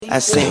I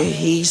say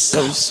he's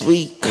so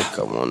sweet,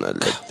 I wanna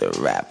lick the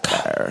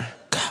rapper.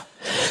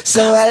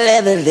 So I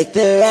let her lick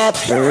the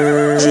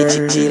rapper.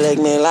 She lick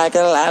me like a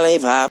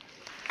lollipop.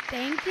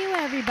 Thank you,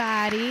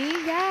 everybody.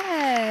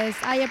 Yes,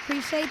 I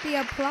appreciate the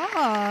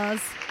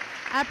applause.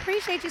 I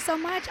appreciate you so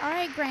much. All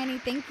right, Granny,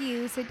 thank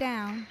you. Sit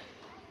down.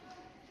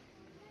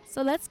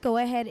 So let's go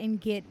ahead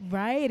and get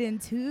right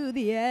into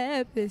the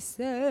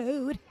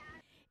episode.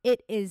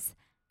 It is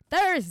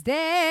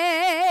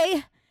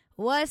Thursday.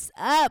 What's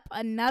up?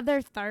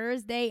 Another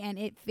Thursday, and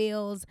it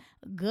feels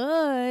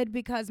good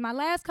because my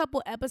last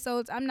couple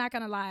episodes, I'm not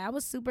going to lie, I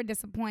was super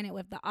disappointed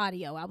with the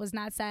audio. I was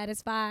not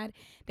satisfied.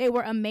 They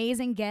were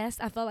amazing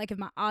guests. I felt like if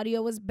my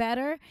audio was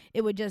better,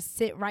 it would just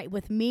sit right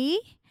with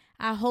me.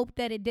 I hope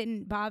that it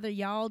didn't bother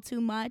y'all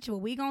too much.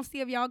 Well, we going to see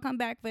if y'all come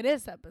back for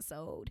this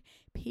episode.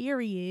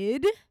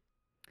 Period.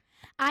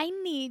 I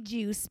need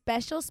you,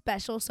 special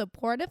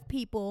supportive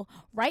people,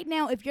 right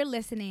now, if you're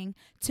listening,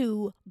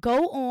 to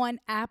go on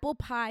Apple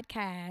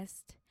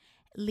Podcast,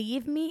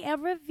 leave me a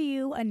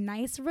review, a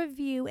nice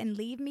review, and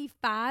leave me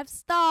 5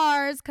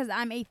 stars, because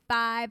I'm a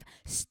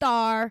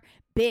 5-star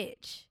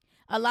bitch.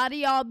 A lot of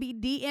y'all be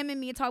DMing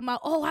me and talking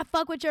about, oh, I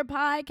fuck with your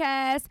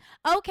podcast.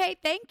 Okay,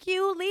 thank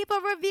you. Leave a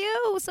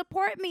review.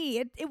 Support me.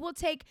 It will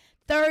take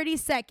 30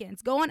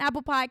 seconds. Go on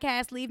Apple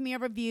Podcasts, leave me a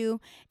review.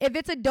 If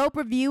it's a dope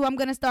review, I'm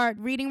going to start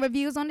reading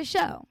reviews on the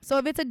show. So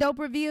if it's a dope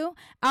review,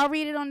 I'll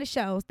read it on the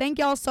show. Thank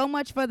y'all so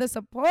much for the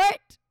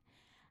support.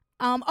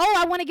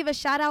 I want to give a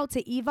shout out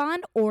to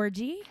Yvonne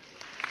Orji.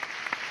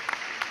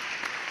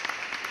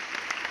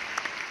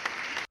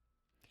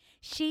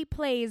 She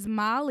plays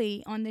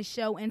Molly on the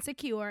show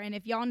Insecure, and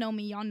if y'all know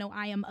me, y'all know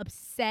I am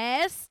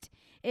obsessed.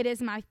 It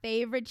is my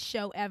favorite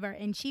show ever,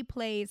 and she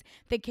plays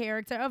the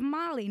character of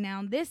Molly.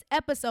 Now, this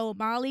episode,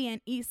 Molly and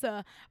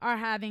Issa are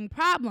having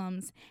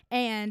problems,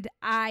 and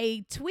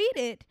I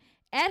tweeted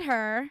at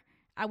her.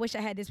 I wish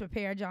I had this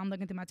prepared, y'all. I'm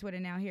looking through my Twitter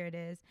now. Here it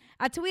is.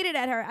 I tweeted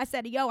at her. I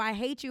said, yo, I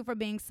hate you for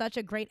being such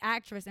a great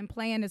actress and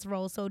playing this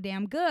role so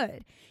damn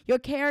good. Your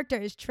character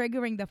is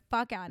triggering the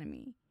fuck out of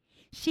me.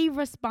 She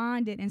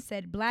responded and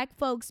said, black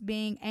folks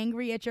being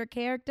angry at your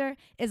character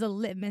is a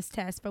litmus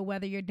test for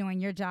whether you're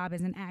doing your job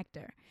as an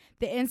actor.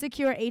 The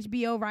Insecure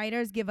HBO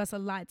writers give us a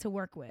lot to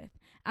work with.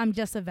 I'm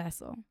just a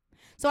vessel.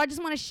 So I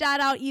just want to shout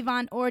out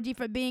Yvonne Orji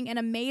for being an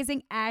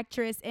amazing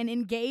actress and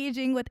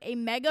engaging with a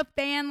mega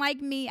fan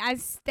like me. I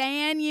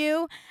stan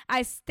you.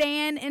 I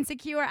stan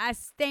Insecure. I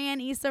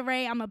stan Issa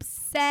Rae. I'm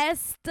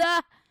obsessed.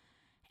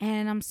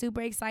 And I'm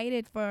super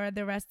excited for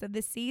the rest of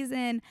the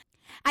season.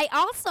 I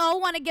also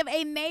want to give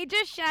a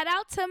major shout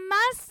out to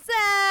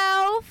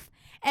myself.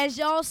 As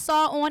y'all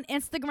saw on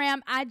Instagram,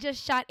 I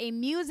just shot a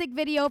music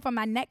video for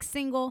my next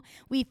single.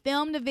 We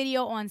filmed the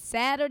video on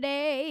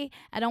Saturday.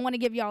 I don't want to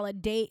give y'all a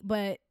date,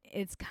 but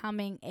it's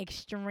coming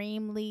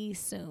extremely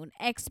soon,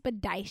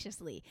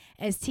 expeditiously,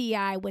 as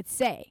T.I. would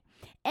say.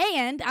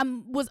 And I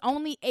was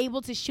only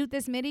able to shoot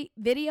this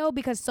video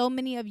because so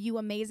many of you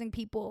amazing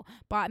people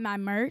bought my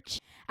merch.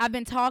 I've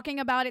been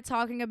talking about it,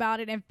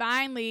 and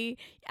finally,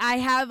 I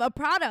have a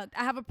product.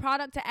 I have a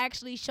product to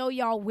actually show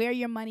y'all where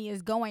your money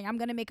is going. I'm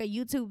going to make a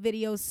YouTube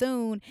video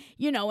soon,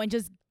 and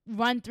just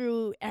run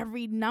through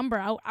every number.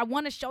 I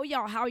want to show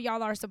y'all how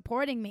y'all are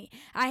supporting me.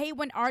 I hate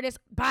when artists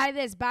buy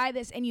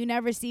this, and you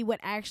never see what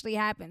actually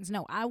happens.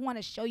 No, I want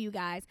to show you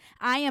guys.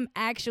 I am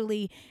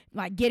actually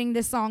getting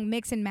this song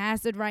mixed and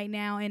mastered right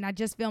now, and I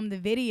just filmed the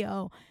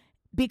video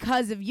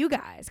because of you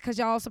guys, because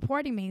y'all are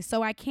supporting me.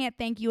 So I can't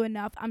thank you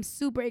enough. I'm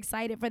super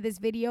excited for this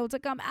video to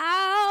come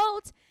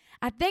out.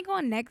 I think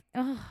on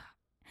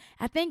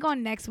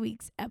next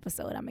week's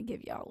episode, I'm going to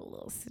give y'all a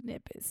little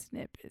snippet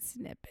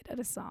of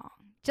the song.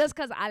 Just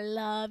because I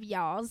love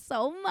y'all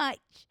so much.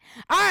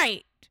 All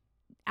right.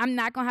 I'm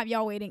not going to have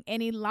y'all waiting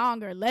any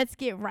longer. Let's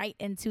get right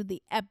into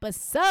the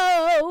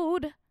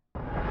episode.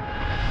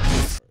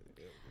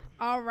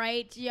 All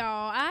right,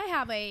 y'all. I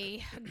have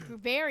a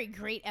very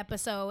great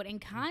episode and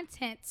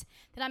content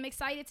that I'm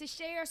excited to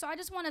share. So I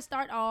just want to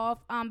start off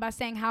by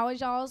saying, how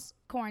is y'all's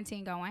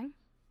quarantine going?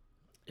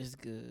 It's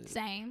good.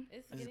 Same.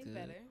 It's getting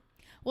better.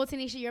 Well,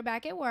 Tanisha, you're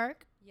back at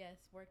work. Yes,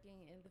 working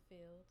in the field.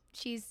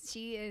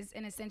 She is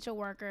an essential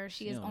worker.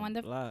 She is on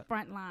the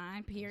front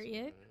line,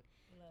 period.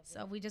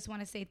 So we just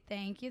want to say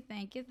thank you.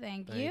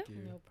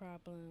 No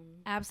problem.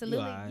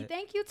 Absolutely. Right.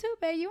 Thank you too,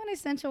 babe. You an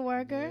essential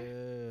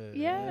worker.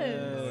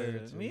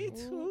 Yes. Me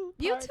too.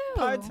 You too.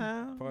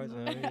 Part-time.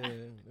 Yeah.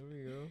 There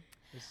we go.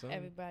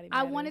 Everybody I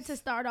matters. wanted to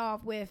start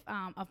off with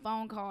a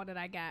phone call that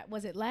I got.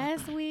 Was it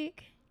last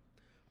week?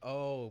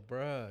 Oh,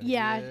 bruh.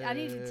 Yeah, I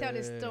need to tell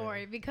this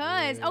story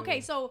because, okay,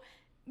 so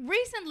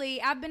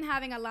recently I've been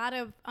having a lot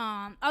of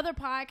other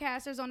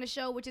podcasters on the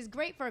show, which is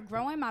great for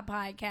growing my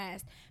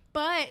podcast.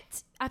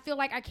 But I feel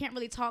like I can't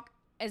really talk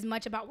as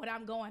much about what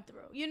I'm going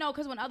through,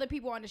 because when other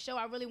people are on the show,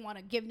 I really want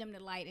to give them the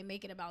light and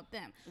make it about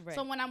them. Right.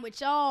 So when I'm with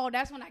y'all,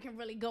 that's when I can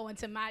really go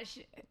into my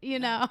shit,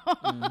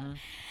 Mm-hmm.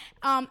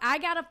 I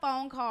got a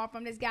phone call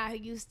from this guy who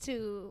used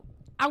to,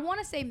 I want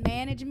to say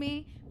manage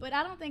me, but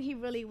I don't think he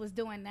really was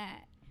doing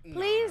that.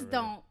 Please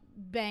don't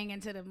bang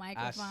into the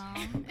microphone.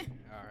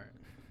 All right.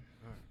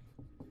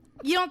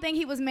 You don't think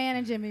he was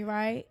managing me,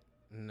 right?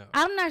 No.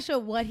 I'm not sure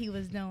what he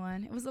was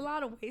doing. It was a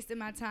lot of wasting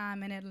my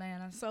time in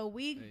Atlanta. So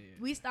we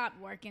stopped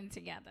working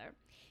together.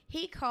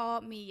 He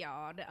called me,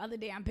 y'all, the other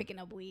day. I'm picking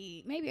up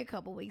weed, maybe a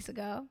couple weeks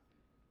ago.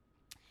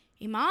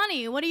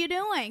 Imani, what are you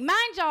doing?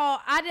 Mind y'all,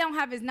 I don't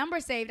have his number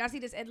saved. I see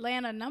this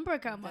Atlanta number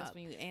come That's up.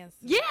 when you answer.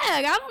 Yeah,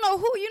 I don't know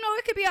who.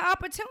 It could be an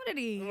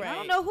opportunity. I don't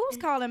Right. know who's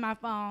calling my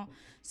phone.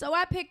 So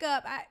I pick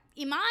up,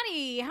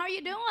 Imani, how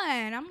you doing?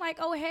 I'm like,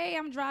 oh, hey,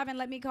 I'm driving.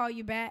 Let me call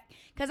you back.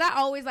 Because I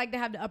always like to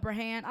have the upper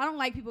hand. I don't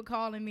like people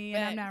calling me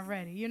and I'm not Facts.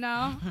 ready, you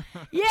know?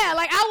 Yeah,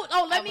 like,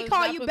 let me was call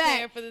not you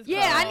prepared back. for this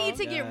Yeah, I call. need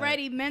to get God.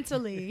 ready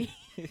mentally.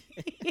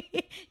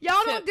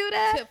 Y'all don't do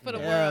that? Tip for the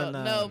Hell world.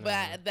 no. No, but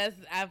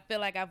I feel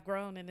like I've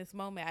grown in this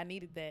moment. I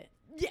needed that.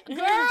 Yeah,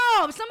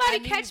 girl, if somebody I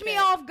need catch me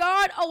that. off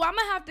guard, I'm going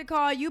to have to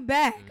call you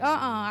back.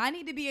 I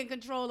need to be in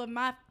control of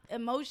my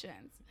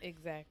emotions.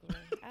 Exactly.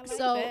 I like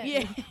So, that.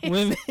 yeah.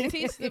 Women.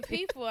 Teach the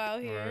people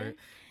out here. Right.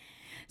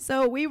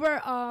 So we were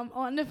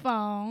on the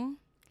phone,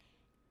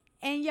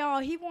 and y'all,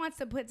 he wants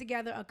to put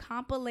together a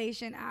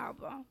compilation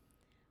album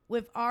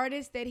with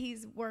artists that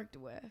he's worked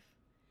with.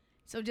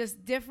 So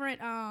just different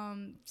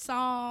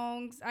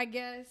songs, I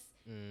guess.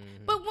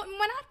 Mhm. But when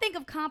I think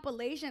of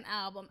compilation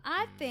album,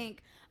 I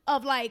think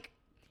of like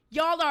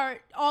y'all are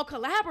all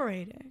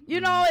collaborating. You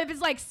know, if it's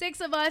like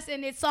 6 of us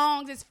and it's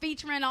songs, it's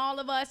featuring all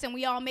of us and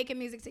we all making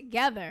music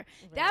together.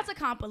 That's a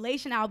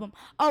compilation album.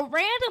 A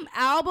random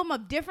album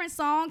of different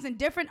songs and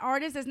different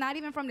artists that's not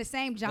even from the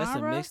same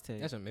genre. That's a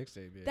mixtape. That's a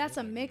mixtape. Yeah. That's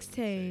a like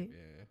mixtape.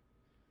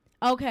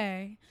 Yeah.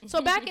 Okay.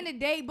 So back in the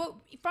day, but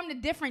from the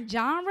different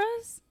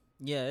genres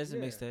Yeah, it's a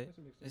Yeah, mixtape. it's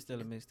a mixtape. It's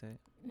still a mixtape.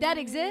 that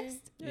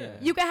exist, Yeah.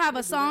 you can have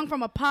a song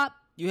from a pop,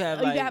 You have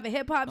you like can have a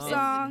hip hop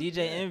song.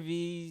 DJ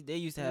Envy. They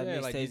used to have Yeah,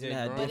 like mixtapes DJ and they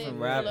had Drama. different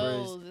But it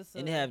rappers flows, it's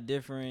and a- they have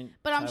different.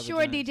 But I'm type of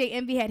sure joints. DJ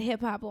Envy had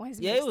hip hop on his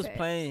Yeah, it was mixtape.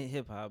 playing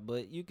hip hop,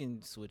 but you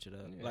can switch it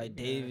up. Yeah, Like you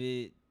can.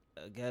 David,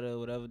 Ghetto,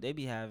 whatever. They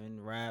be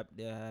having rap.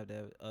 They'll have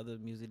that other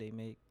music they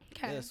make.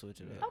 Okay. They'll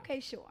switch it up. Okay,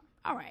 sure.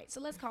 All right,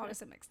 so let's call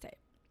this a mixtape.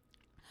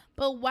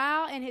 But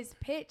while in his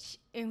pitch,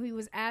 and he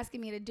was asking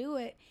me to do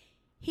it,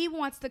 he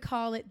wants to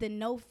call it the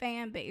No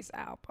Fan Base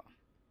album.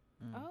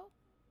 Oh,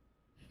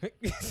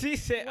 She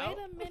said, wait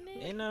oh. a minute.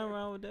 Ain't nothing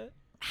wrong with that.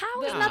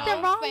 How is The nothing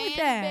No wrong with Fan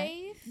that?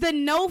 Base? The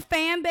No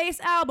Fan Base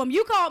album.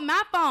 You called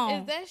my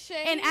phone Is that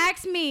shade? and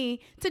asked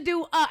me to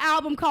do an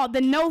album called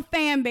the No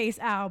Fan Base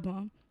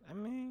album. I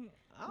mean,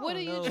 I What don't are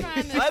you know.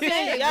 trying to I mean,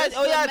 say? y'all, What's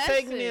oh, the y'all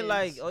taking it message?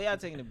 like, oh, y'all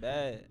taking it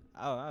bad.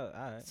 Oh, all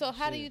right. So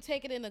how do shit. you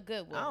take it in a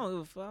good way? I don't give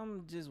a fuck.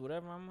 I'm just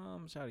whatever I'm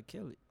on. I'm trying to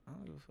kill it. I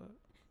don't give a fuck.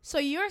 So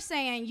you're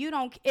saying you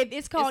don't, if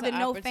it's called It's the an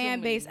No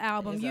Fan Base opportunity.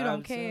 album, It's you don't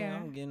opportunity. care.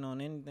 I'm getting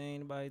on anything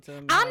anybody tell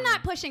me. I'm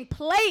not pushing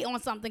play on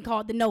something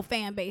called the No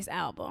Fan Base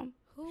album.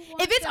 Who wants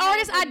If it's to have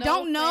artists a I no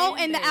don't know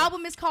fan and the base?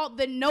 album is called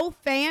the No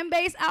Fan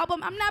Base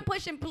album, I'm not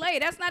pushing play.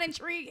 That's not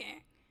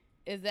intriguing.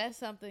 Is that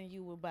something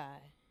you would buy?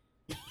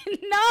 It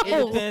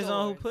No. depends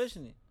on who Stores.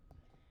 pushing it.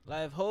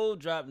 Like if Hov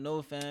dropped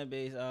No Fan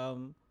Base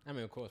album, I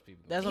mean, of course,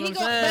 people. that's what He I'm go-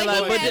 saying. but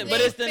he Like, has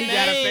but a it's the fan He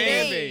got a fan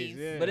name. base.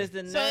 Yeah. But it's the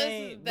So it's-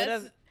 name. But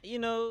that's- that's you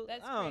know.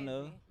 That's I don't crazy.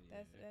 know.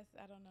 That's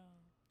I don't know.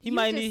 He You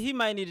might just- need. He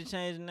might need to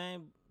change the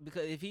name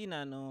because if he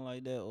not known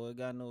like that or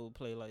got no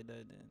play like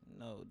that, then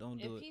no, don't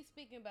do If it. he's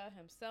speaking about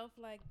himself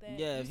like that,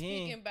 Yeah, you if he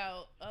ain't- speaking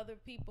about other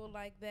people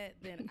like that,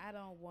 then I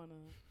don't want to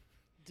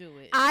do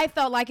it. I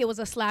felt like it was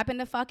a slap in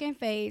the fucking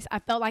face. I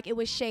felt like it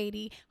was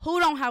shady. Who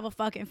don't have a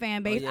fucking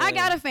fan Oh, base? yeah. I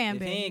got a fan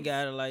if base. he ain't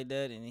got it like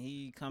that and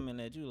he coming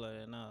at you like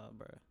that, nah,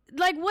 bro.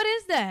 Like, what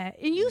is that?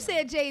 And you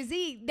said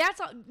Jay-Z. That's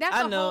a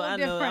I know, whole I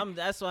know. different.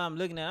 That's why I'm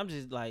looking at. I'm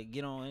just like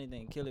get on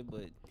anything, kill it.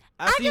 But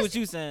I see just- what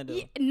you saying though.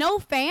 No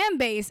Fan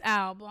Base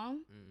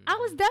album. I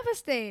Mm-hmm. was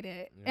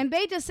devastated. And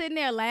Bay just sitting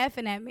there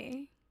laughing at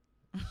me.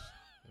 As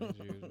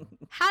usual.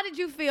 How did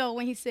you feel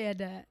when he said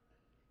that?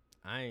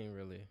 I ain't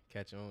really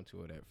catch on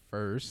to it at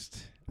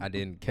first. I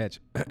didn't catch.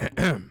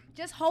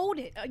 Just hold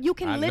it. You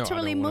can I know, I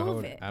literally don't wanna move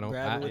hold it. I don't.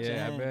 Grab it with your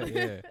yeah, I hand.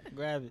 bet. Yeah.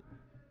 Grab it.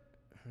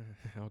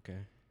 Okay.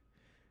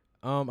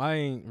 I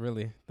ain't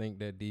really think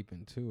that deep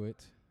into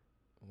it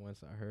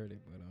once I heard it,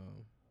 but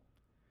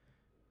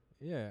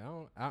yeah,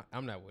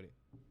 I'm not with it.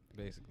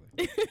 Basically,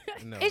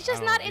 no, It's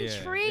just I not don't- yeah, it's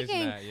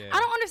intriguing. not, yeah. I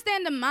don't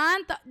understand the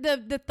mind,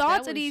 the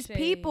thoughts of was these shade.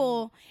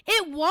 people.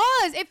 It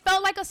was. It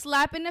felt like a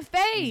slap in the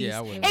face. Yeah,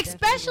 I wouldn't- Especially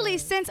Definitely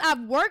was. since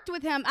I've worked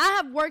with him.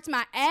 I have worked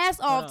my ass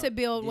Hold off on. to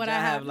build Did what y'all I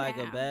have like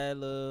now. a bad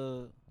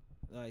little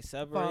like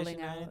separation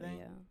Falling or out. anything?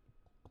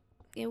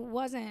 Yeah. It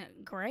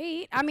wasn't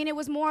great. I mean, it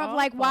was more of All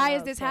like, why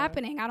is fallouts this are-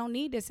 happening? I don't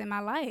need this in my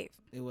life.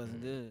 It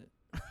wasn't good.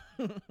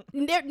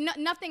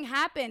 Nothing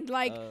happened.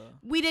 Like, Uh,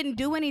 we didn't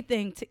do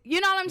anything to,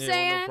 you know what I'm Yeah,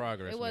 saying? no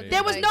progress. It wasn't made.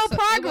 There was Like, no so- it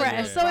wasn't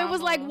progress. no So it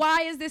was like, drama.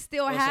 why is this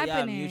still oh, so y'all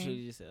happening?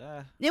 mutually just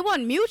said, It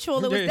wasn't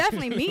mutual. It was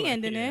definitely me Like,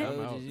 ending yeah, it. I'm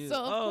oh, out. just you- So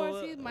of oh,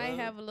 course he might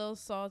have a little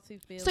salty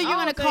feeling. So you're I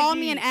gonna don't think call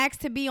me he- and ask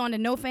to be on the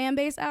No Fan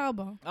Base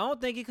album, I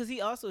don't think it because he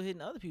also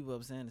hitting other people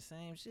up saying the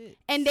same shit.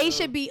 and they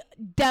So- should be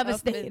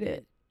devastated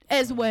Offended.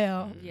 as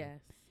well. Yes.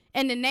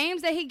 And the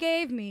names that he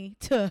gave me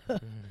to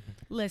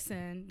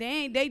Listen,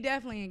 they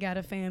definitely ain't got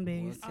a fan Boy,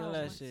 base. kill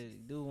that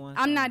shit. Do one.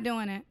 I'm not song.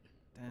 doing it.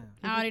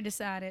 Damn. I already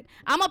decided.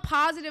 I'm a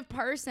positive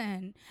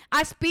person.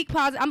 I speak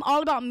positive. I'm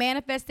all about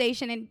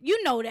manifestation, and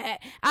you know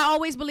that. I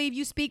always believe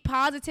you speak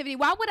positivity.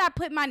 Why would I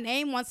put my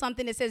name on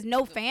something that says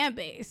no fan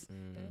base?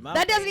 My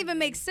That doesn't first- even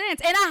make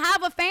sense. And I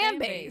have a fan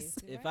base.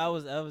 If I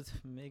was ever to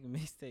make a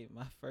mixtape,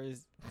 my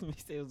first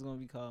mixtape was gonna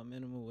be called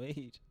Minimum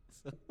Wage.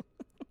 So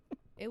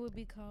It would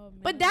be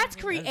called. But Minimum that's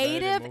Wage.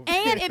 creative, move.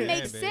 and it Fan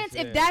makes base, sense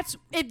yeah.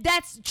 if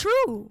that's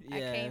true. I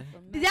yeah. came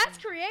from That's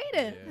nothing.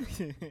 creative.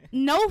 Yeah,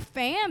 No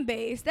fan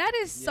base. That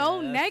is I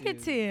so see- I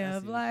negative. see what you're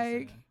Like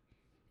saying.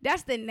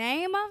 that's the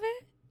name of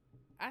it.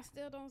 I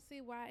still don't see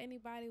why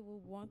anybody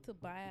would want to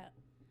buy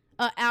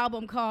An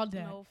album called a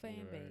that. no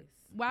fan Right. base.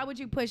 Why would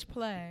you push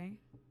play?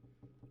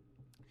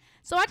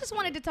 So I just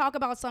wanted to talk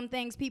about some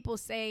things people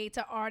say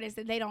to artists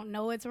that they don't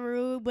know it's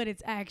rude, but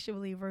it's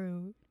actually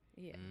rude.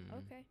 Yeah. Mm.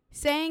 Okay.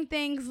 Saying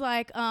things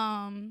like,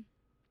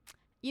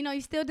 you know,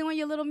 you still doing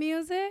your little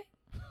music?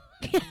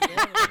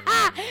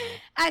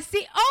 I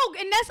see. Oh,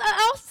 and that's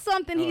else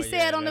something he Oh,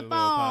 said yeah, on the that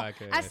phone.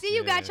 little I podcast, see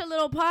you got yeah. your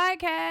little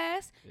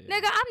podcast. Yeah.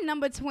 Nigga, I'm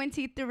number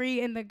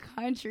 23 in the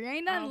country.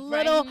 Ain't nothing All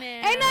little. right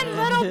Ain't now. nothing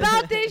little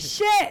about this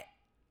shit.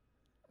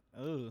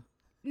 Ooh.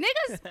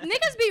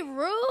 Niggas be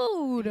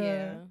rude.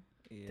 Yeah.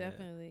 Yeah.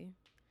 Definitely.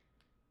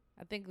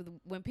 I think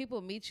when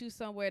people meet you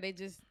somewhere,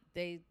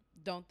 they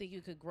don't think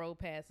you could grow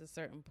past a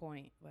certain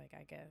point. Like,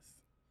 I guess.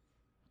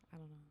 I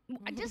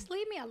don't know. Just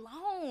leave me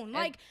alone.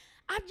 Like,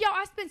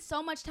 I spend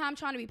so much time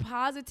trying to be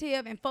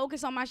positive and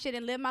focus on my shit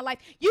and live my life.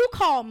 You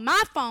call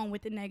my phone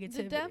with the negativity.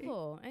 The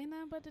devil. Ain't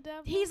nothing but the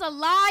devil. He's a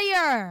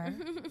liar.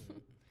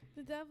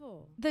 the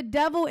devil. The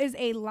devil is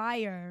a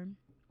liar.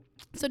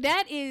 So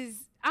that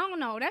is, I don't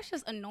know, that's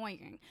just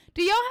annoying.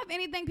 Do y'all have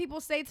anything people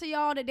say to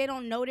y'all that they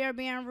don't know they're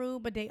being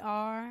rude, but they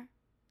are?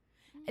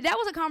 That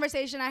was a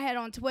conversation I had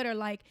on Twitter.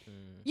 Like,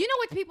 you know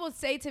what people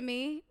say to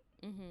me?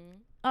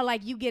 Mm-hmm.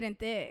 Like, you getting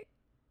thick.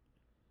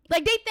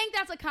 Like, they think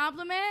that's a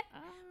compliment.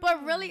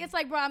 But really, it's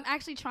like, bro, I'm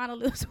actually trying to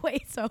lose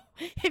weight. So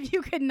if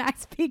you could not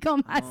speak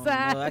on my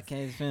side, No, I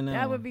can't spend that.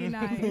 that would one. be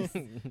nice.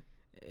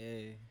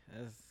 Hey,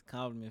 that's a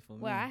compliment for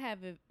Well, me. I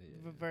have it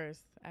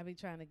reversed. I be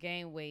trying to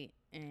gain weight,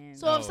 and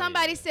So if Oh,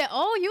 somebody yeah. said,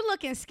 "Oh, you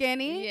looking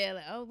skinny," yeah,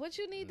 like, oh, what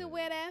you need to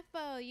wear that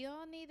for? You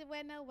don't need to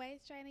wear no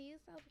waist trainer. You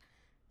so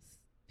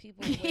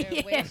people wear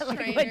Yeah, waist like what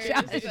trainers.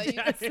 Josh so you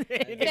just can-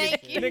 said.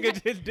 Thank you.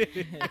 Nigga just did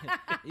it.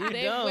 You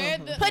They dumb. wear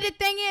the- But the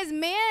thing is,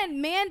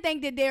 men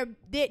think that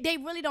they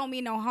really don't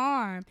mean no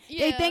harm.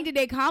 They Yeah. think that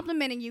they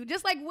complimenting you.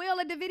 Just like Will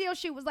at the video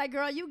shoot was like,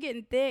 "Girl, you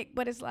getting thick,"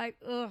 but it's like,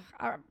 ugh,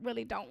 I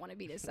really don't want to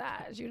be this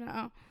size, you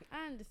know.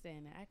 I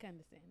understand that. I can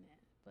understand that.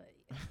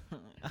 But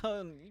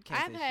Oh, you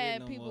can't I've say shit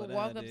had no people more than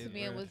walk I up to did,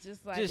 me and bruh. was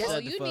just like, Just "Oh,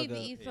 shut the you fuck need to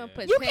up." eat some Yeah.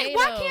 potatoes." You can't.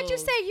 Why can't you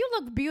say you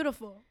look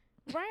beautiful?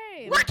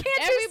 Right. Why can't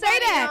you say Everybody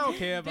that? I don't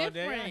care about that.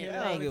 different. I hear I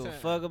that all don't the give a time.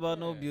 fuck about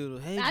no Yeah. beautiful.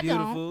 Hey, I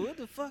beautiful. don't. What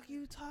the fuck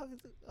you talking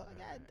to? Oh,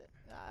 God.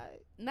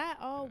 Alright. Not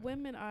all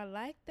women are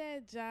like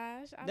that,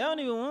 Josh. They don't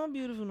even want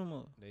beautiful no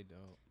more. They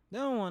don't. They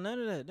don't want none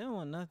of that. They don't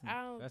want nothing.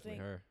 I don't That's with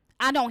think. her.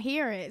 I don't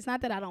hear it. It's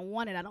not that I don't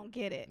want it. I don't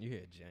get it. You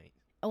hear Jane.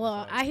 Well,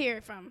 all I you hear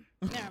it from.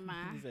 Never He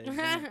mind. said,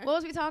 "Damn." What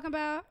was we talking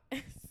about? I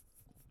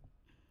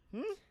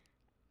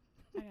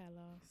got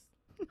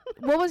lost.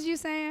 What was you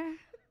saying?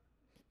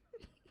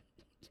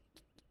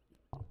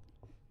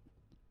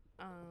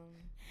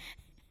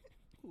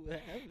 What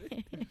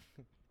happened?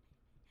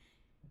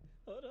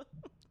 Hold on.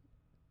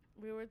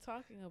 We were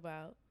talking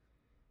about,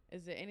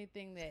 is there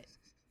anything that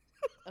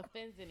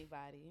offends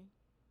anybody?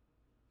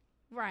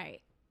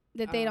 Right.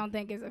 That they Oh. don't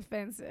think is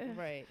offensive.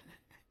 Right.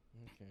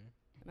 Okay.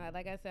 Now,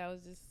 like I said, I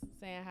was just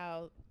saying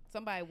how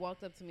somebody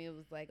walked up to me and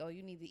was like, "Oh,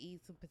 you need to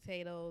eat some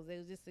potatoes." They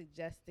was just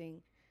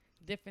suggesting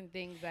different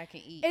things I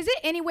can eat. Is it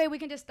any way we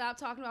can just stop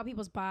talking about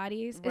people's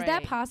bodies? Is that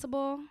Right.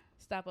 possible?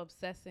 Stop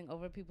obsessing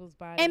over people's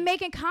bodies. And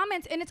making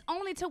comments, and it's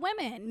only to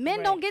women.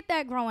 Men don't Right. get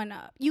that growing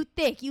up. You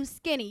thick, you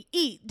skinny,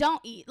 eat, don't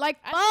eat. Like,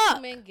 I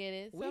fuck. think men get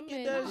it. We Some get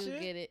men that do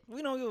shit. get it.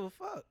 We don't give a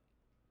fuck.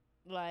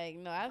 Like,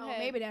 no, I've Oh, had.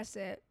 maybe that's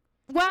it.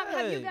 Well,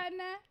 have you Hey. gotten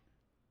that?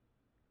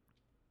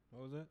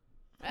 What was that?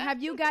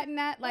 Have you gotten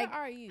that? Where Like,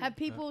 are you? have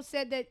people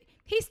said that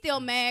he's still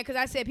mad because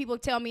I said people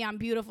tell me I'm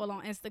beautiful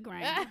on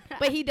Instagram,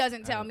 but he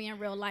doesn't tell me in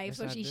real life, Yes,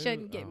 so I she do.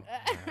 shouldn't get Oh, me.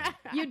 alright.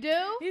 You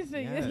do? He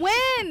said, Yes.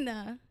 When?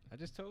 I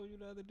just told you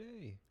the other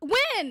day.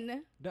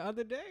 When? The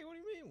other day? What do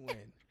you mean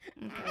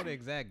when? Not the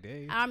exact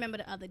day. I remember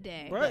the other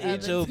day. Bro, The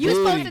eat your You booty.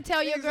 supposed to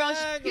tell your girl.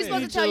 Exactly. You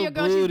supposed to Eat tell your your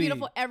girl she's booty.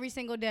 beautiful every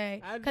single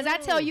day. I Cause I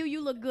tell do. you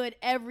look good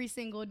every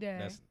single day.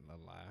 That's a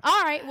lie.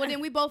 All right. Well, then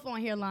we both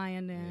on here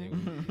lying Yeah,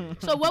 then.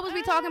 we- So what was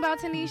we talking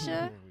about, what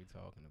Tanisha? were we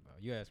talking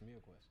about? You asked me a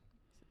question.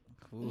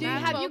 Cool. Do you,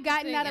 Not have you gotten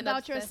focusing that and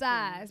about your obsessing.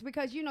 size?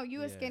 Because you know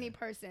you a Yeah. skinny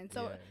person.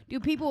 So Yeah. do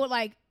people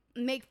like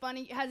make fun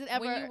of you? Has it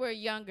ever? when you were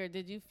younger,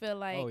 did you feel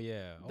like Oh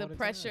yeah. all the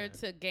pressure time.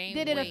 to gain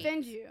did it weight?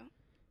 offend you?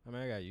 I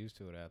mean, I got used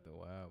to it after a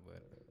while,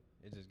 but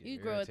it just gets You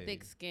grow a irritating.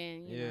 thick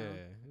skin, you Yeah, know.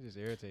 it's just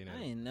irritating.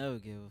 I ain't never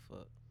give a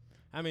fuck.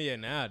 I mean, yeah,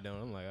 now I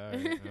don't. I'm like, all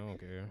right, I don't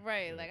care.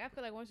 Right. Yeah. Like I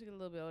feel like once you get a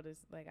little bit older,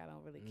 it's like I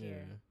don't really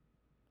care.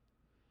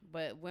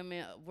 But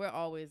women, we're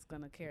always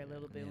gonna care a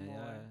little bit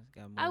more.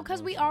 Oh,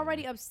 because we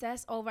already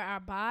obsess over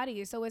our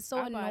bodies, so it's so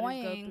Our bodies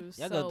annoying.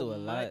 Y'all so go through a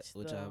lot much,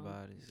 with though, y'all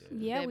bodies.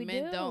 Yeah, that we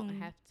men do. don't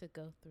have to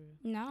go through.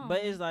 No,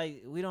 But it's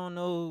like we don't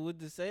know what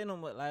to say no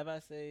more. Like if I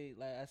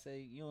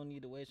say you don't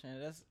need a waist trainer.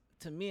 That's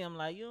to me. I'm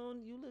like you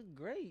look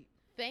great.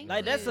 Thank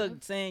Like you. that's a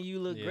saying you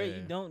look great.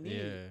 You Yeah, don't need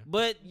yeah. it.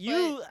 But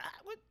you,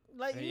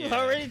 like you Yeah.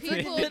 already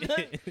People- took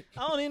it.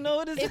 I don't even know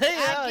what to say. If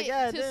I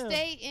get to goddamn.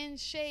 stay in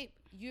shape,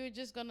 you're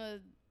just gonna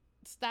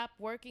stop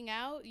working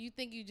out. You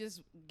think you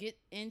just get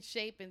in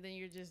shape and then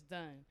you're just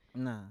done.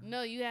 Nah.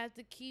 No, you have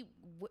to keep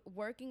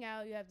working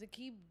out. You have to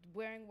keep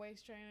wearing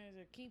waist trainers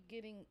or keep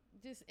getting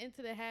just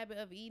into the habit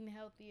of eating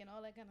healthy and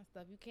all that kind of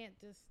stuff. You can't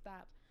just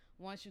stop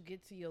once you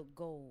get to your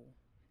goal.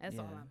 That's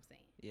all Yeah. I'm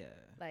saying. Yeah.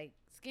 Like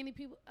skinny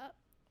people up,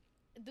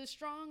 the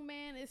strong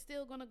man is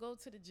still gonna go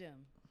to the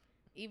gym,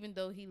 even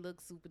though he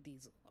looks super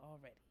diesel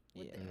already.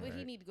 What he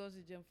Right. need to go to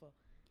the gym for?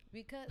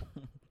 Because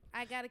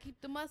I gotta keep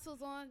the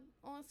muscles on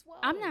swole.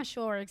 I'm not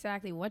sure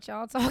exactly what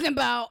y'all talking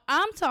about.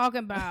 I'm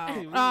talking about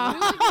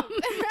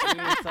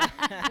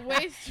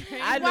Waist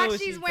trainer. I know why what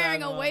she's she's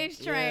wearing talking a about.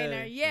 waist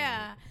trainer.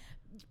 Yeah.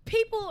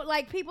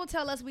 People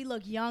tell us we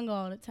look young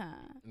all the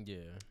time. Yeah.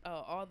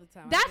 Oh, all the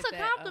time. I That's get a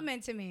that,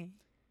 compliment to me.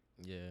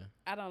 Yeah.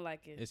 I don't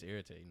like it. It's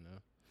irritating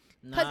though.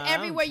 Because Nah,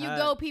 everywhere I'm you tired.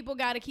 go, people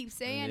got to keep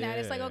saying that.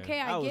 It's like, Yeah. okay,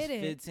 I I was get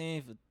it.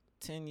 15 for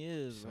 10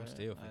 years. I'm bruh.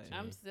 still Like, 15.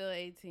 I'm still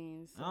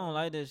 18. So. I don't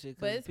like that shit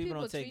But because it's people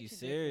don't people take treat you you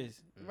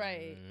serious.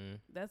 Right. Mhm.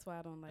 That's why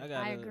I don't like I it.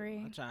 gotta, agree.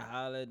 I'm trying to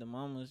holler at the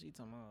mama. She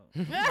talking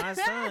about my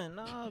son.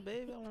 No,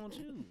 baby, I want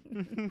you.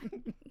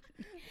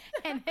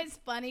 And it's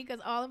funny because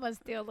all of us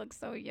still look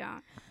so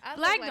young. I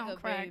Black look like don't a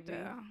crack baby.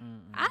 though. Mm-mm.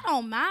 I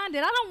don't mind it.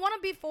 I don't want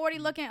to be 40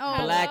 looking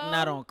old. Black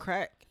not on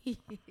crack. Shut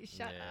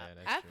Yeah, up.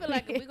 that's I true. feel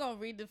like we're gonna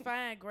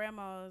redefine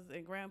grandmas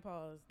and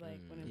grandpas.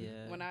 Like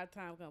Yeah. when our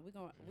time comes, we're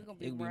gonna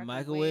be It could be rocking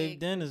microwave wigs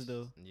dinners and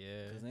though.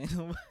 Yeah. Cause ain't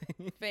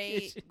nobody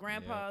Fade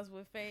grandpas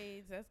with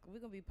fades. We're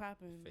gonna be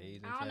popping.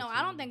 Fades and I don't know. I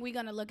don't tattoos. think we're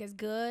gonna look as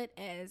good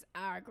as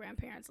our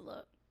grandparents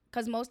look.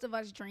 Cause most of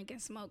us drink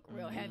and smoke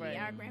real heavy. Right.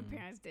 Our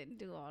grandparents didn't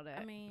do all that.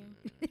 I mean,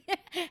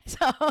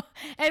 so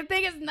I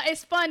think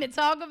it's fun to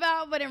talk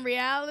about, but in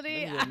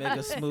reality, Let me go make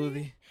a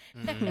smoothie.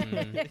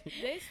 Mhm.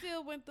 they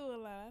still went through a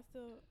lot. I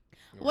still.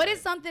 what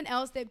is something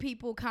else that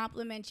people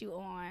compliment you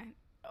on,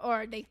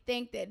 or they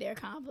think that they're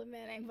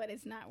complimenting, but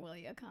it's not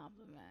really a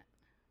compliment?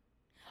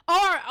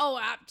 Or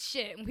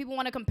shit, when people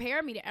want to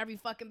compare me to every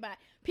fucking body.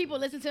 People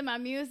listen to my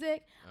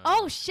music.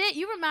 Oh shit,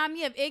 you remind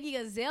me of Iggy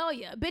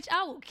Azalea, bitch.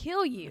 I will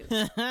kill you.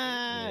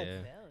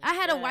 Yeah. I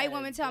had a white God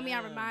woman tell me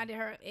I damn. reminded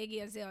her of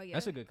Iggy Azalea.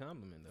 That's a good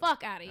compliment though.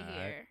 Fuck out of All right.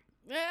 here.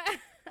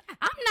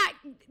 I'm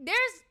not.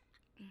 There's.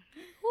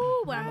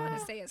 Ooh, what I'm about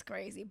to say is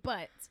crazy.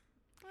 But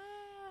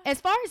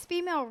as far as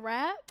female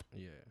rap,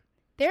 Yeah.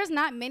 there's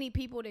not many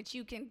people that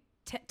you can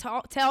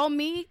tell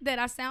me that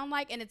I sound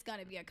like, and it's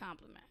gonna be a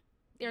compliment.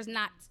 There's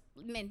not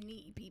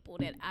many people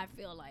that I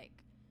feel like.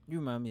 You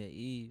remind me of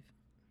Eve.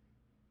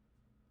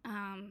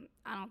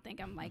 I don't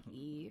think I'm like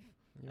Eve.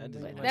 I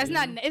just But wanna- that's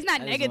not. It's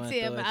not I just wanna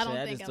negative, throw but a I don't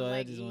shit- think just I'm throw-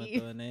 like I just want to Eve.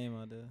 throw a name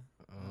out there.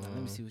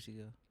 Let me see what she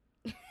go.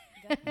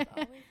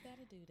 always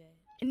gotta do that.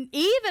 And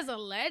Eve is a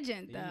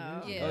legend,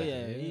 though. Yeah. Oh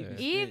yeah, Yeah.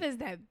 Eve is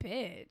that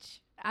bitch.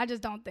 I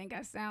just don't think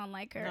I sound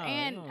like her. No, you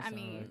and don't I sound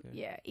mean, like her.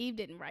 yeah, Eve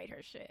didn't write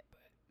her shit,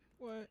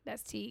 but What?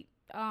 that's T.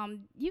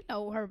 You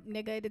know her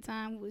nigga at the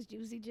time was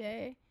Juicy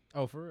J.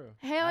 Oh, for real?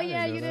 Hell I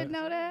yeah, know you that. didn't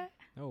know that?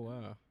 Oh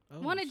wow. Oh,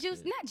 One of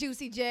shit. not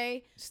Juicy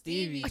J.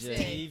 Stevie J.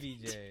 Stevie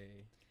J.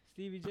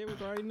 Stevie J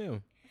was already new.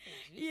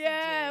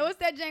 Yeah, what's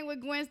that Jane with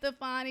Gwen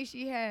Stefani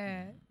she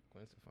had?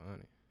 Gwen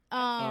Stefani.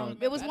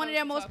 It was I one know of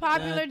their what most you're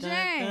talking popular Dun,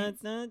 dun, James.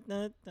 dun,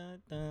 dun,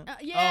 dun, dun.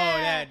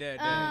 Yeah. that.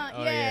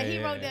 Oh, yeah, yeah, he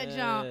yeah. wrote that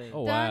John.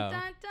 Oh, Dun, wow.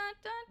 dun, dun,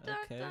 dun, dun,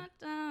 Okay. dun,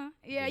 dun.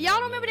 Yeah, Did y'all not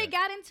don't remember know they that.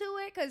 got into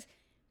it because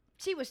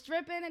she was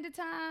stripping at the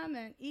time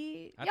and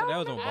Eve. I thought that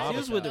was on remember Barbershop. She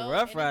was with the know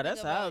Rough anything Riders.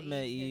 That's how I about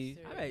met Eve's Eve.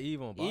 history. I met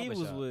Eve on Eve was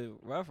Barbershop. with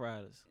Rough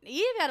Riders.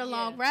 Eve had a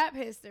long Yeah. rap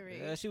history.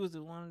 Yeah, she was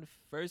the one of the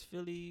first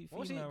Philly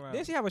Wasn't female she, rappers.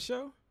 didn't she have a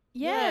show?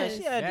 Yes. Yeah,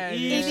 she had Yeah, the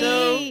yeah. Eve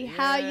show. Evie,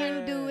 how you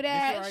Yeah. do Did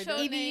that? she write Show that?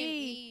 named Evie.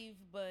 Eve,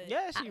 but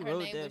Yeah, she her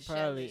wrote name that was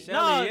probably. Shelly.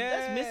 No, Shelly,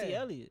 that's Missy yeah.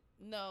 Elliott.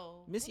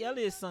 No, Missy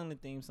Elliott sung the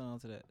theme song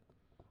to that.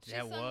 She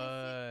That sung the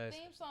was.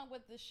 theme song,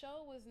 but the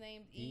show was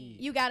named Eve.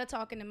 Eve. You got to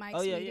talk in the mic,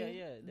 Oh yeah, sweetie. yeah,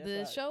 yeah. That's The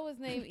how- show was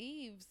named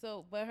Eve,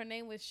 so but her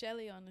name was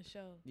Shelly on the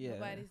show. Yeah.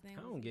 Nobody's name.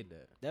 I was don't Eve. get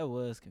that. That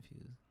was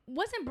confusing.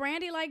 Wasn't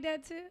Brandy like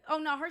that too? Oh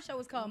no, her show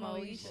was called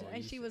Moesha, Moesha.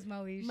 and she was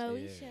Moesha.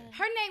 Moesha.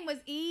 Her name was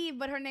Eve,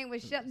 but her name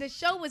was the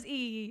show was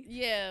Eve.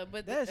 Yeah,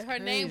 but That's her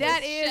name crazy.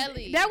 That was is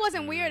Shelly. that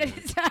wasn't weird at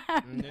the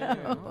time. Yeah.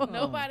 though.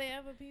 Nobody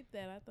ever peeped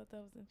that. I thought that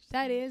was interesting.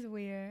 That is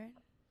weird.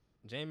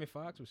 Jamie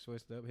Foxx was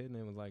switched up. His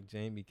name was like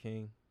Jamie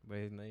King, but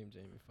his name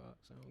Jamie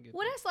Foxx. I don't get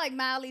Well, that. that's like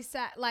Miley.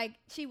 Like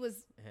she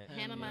was.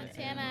 Hannah Yeah,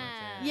 Montana.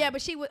 Yeah,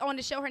 but she was on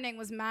the show. Her name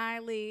was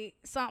Miley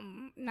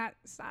something, not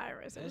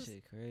Cyrus. It That was-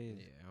 shit crazy.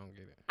 Yeah, I don't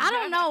get it. I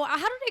don't know. How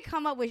do they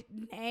come up with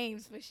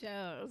names for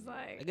shows?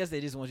 I Like, guess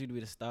they just want you to be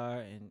the star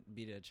and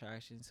be the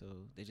attraction, so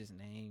they just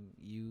name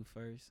you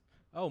first.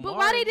 Oh, But Martin.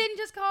 why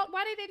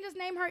they didn't just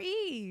name her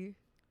Eve?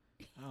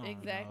 I don't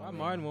Exactly. know, Why man.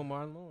 Martin was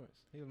Martin Lawrence?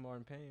 He was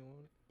Martin Payne,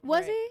 wasn't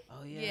Was Right. he?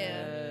 Oh he?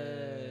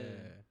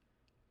 Yeah.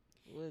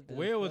 What the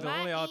Will was the fuck?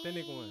 only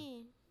authentic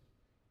one.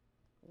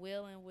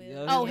 Will and Will.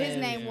 Yeah, Oh, his his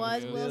name name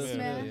was Will Smith.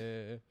 Smith.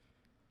 Yeah.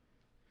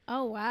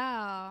 Oh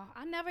wow,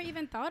 I never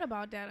even thought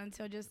about that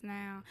until just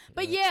now.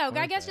 But Yeah, yeah, I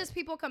fun guess fact. just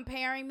people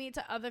comparing me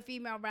to other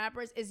female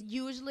rappers is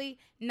usually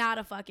not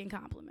a fucking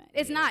compliment.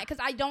 It's Yeah. not, because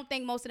I don't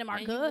think most of them are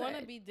and good. you want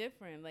to be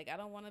different. Like I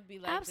don't want to be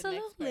like the next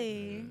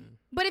Absolutely. Mm,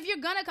 But if you're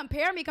gonna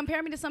compare me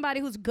to somebody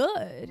who's good.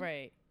 person.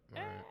 Right.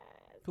 right.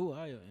 Who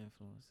are your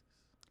influences?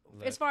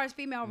 As far as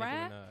female Nicki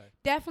rap, Minaj.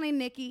 definitely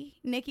Nicki.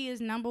 Nicki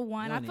is number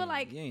one. You I don't feel even-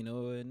 like you ain't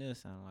know what it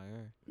sound like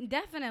her.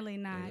 definitely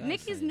not. y'all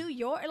Nicki's saying- New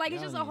York. Like it's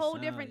y'all just a ain't whole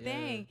sound- different yeah.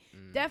 thing.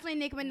 Mm. Definitely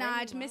Nicki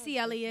Minaj, Ray Missy J.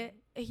 Elliott,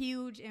 a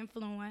huge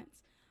influence.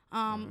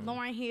 Mhm.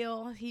 Lauryn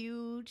Hill,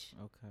 huge.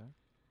 Okay.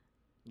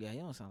 Yeah, you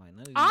don't sound like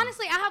none of these.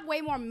 Honestly, I have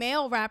way more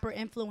male rapper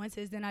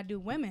influences than I do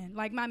women.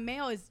 Like my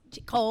male is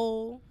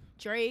Cole,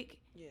 Drake.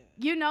 Yeah.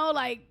 You know,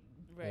 like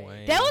Right.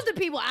 Wayne. those the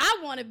people I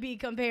want to be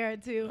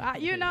compared to.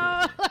 You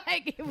know,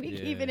 like if we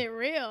Yeah. keeping it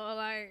real,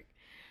 like.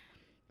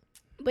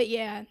 But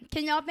yeah,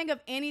 can y'all think of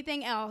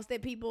anything else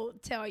that people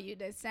tell you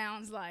that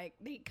sounds like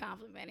they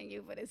complimenting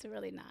you, but it's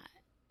really not?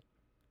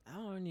 I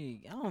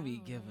don't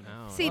be giving I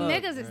a don't See, know,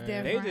 niggas is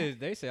man. different.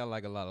 They sound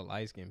like a lot of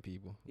light skinned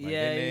people. Like,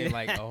 Yeah, they name yeah.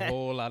 like a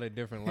whole lot of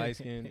different light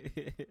skinned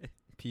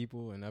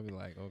people, and I'd be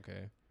like,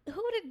 okay.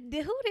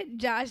 Who did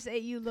Josh say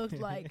you looked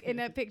like in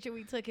that picture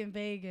we took in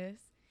Vegas?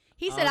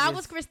 He said I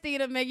was August-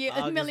 Christina August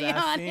Milian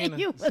and Alsina.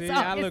 you was See,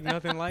 I August look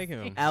nothing Alsina. like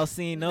him.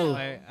 Alcino.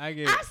 Like, I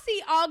get. I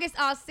see August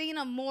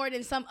Alsina more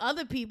than some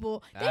other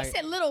people. They I-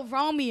 said Little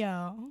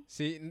Romeo.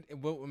 See,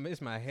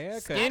 it's my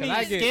haircut. 'cause Skinny,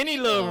 I get, skinny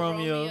little Little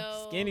Romeo.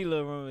 Romeo. Skinny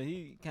little Romeo.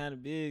 He kind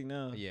of big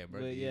now. Yeah, bro,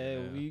 But yeah.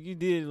 yeah, you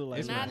did look like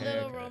It's my Not that. hair.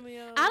 Little haircut.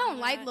 Romeo. I don't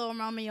like not- Little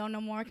Romeo no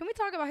more. Can we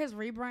talk about his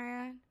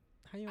rebrand?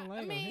 How you don't like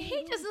I him? mean,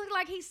 He just looked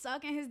like he's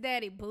sucking his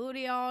daddy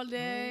booty all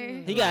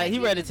day. He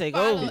ready to take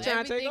over. He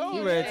tryna take over.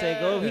 He ready to take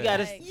over. He got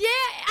his. Yeah,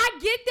 I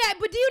get that,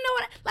 but do you know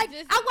what? Like,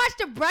 Just- I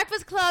watched a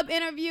Breakfast Club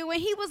interview and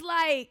he was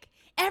like,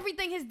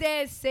 everything his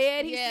dad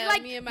said. He's Yeah,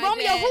 like, me and my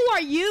Romeo, dad- who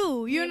are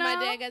you? Me You and know?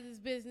 my dad got this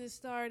business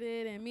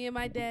started, and me and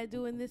my dad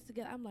doing this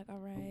together. I'm like, all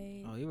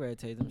right. Oh, he ready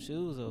to take them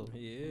shoes off.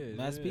 He is.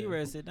 Master P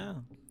ready to sit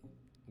down.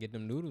 Get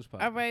them noodles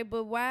popped. All right,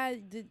 but why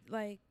did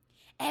like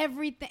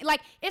Everything.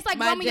 Like, it's like,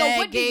 My Romeo, dad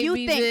what do gave you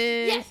me think?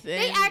 this Yes,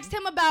 they and- asked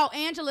him about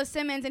Angela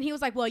Simmons and he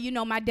was like, well, you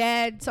know, my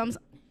dad,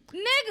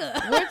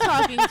 nigga. we're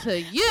talking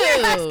to you?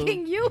 We're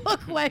asking you a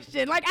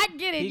question. Like, I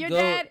get it. He Your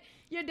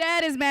go-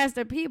 dad is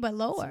Master P, but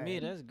Lord. To me,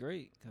 that's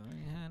great. 'cause I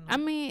ain't had no- I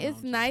mean, No, it's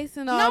I'm just- nice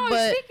and No, all,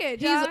 but speak it,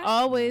 he's Josh.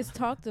 always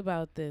talked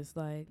about this.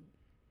 Like,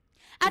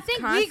 I it's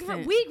think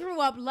constant. we grew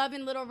up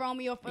loving Little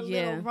Romeo for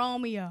Yeah. Little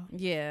Romeo.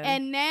 yeah,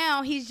 And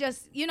now he's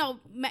just, you know,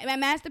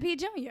 Master P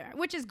Jr.,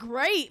 which is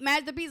great.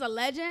 Master P's a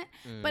legend.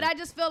 But I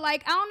just feel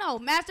like, I don't know,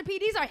 Master P,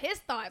 these are his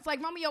thoughts.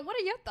 Like, Romeo, what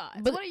are your thoughts?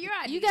 but What are your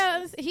ideas? you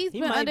guys, he's He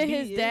been might under be-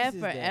 his is dad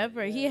his dad,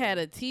 forever. He yeah. had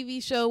a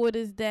TV show with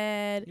his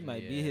dad. He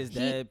might be Yeah. his He-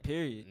 dad.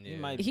 Period. Yeah. He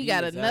might. He be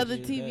got his another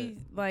actual TV, dad.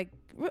 like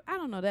I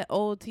don't know that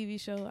old TV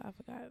show. I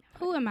forgot.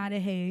 Who am I to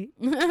hate?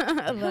 Who Like,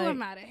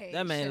 am I to hate?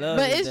 That man Shit. love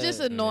but his it's just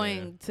dad.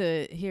 annoying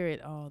to hear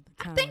it all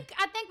the time.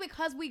 I think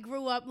because we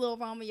grew up Lil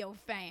Romeo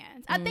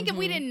fans. I think if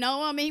we Mhm. didn't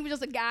know him and he was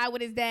just a guy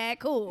with his dad,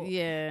 cool.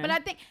 yeah, But I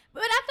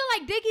feel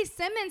like Diggy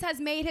Simmons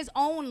has made his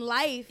own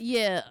life.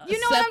 yeah, You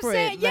know what I'm separate.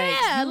 saying?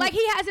 Yeah. you- Like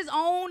he has his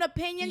own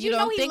opinions. You You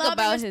know don't he think love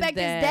about and his respect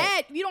his dad.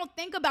 dad. You don't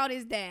think about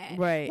his dad.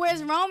 Right.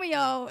 Whereas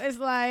Romeo is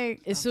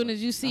like, as soon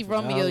as you see I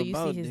forgot Romeo, all you see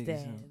about his Diggy dad.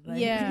 Simmons. Like,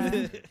 Yeah.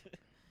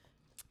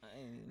 I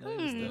ain't know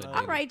he was still all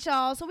out. right,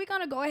 y'all. So we're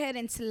going to go ahead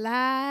and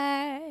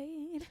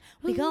slide.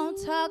 We're going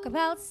to talk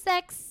about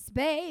sex,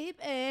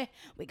 baby.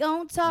 We're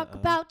going to talk Uh-oh.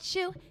 about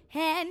you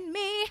and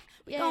me.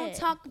 We're going Yeah. to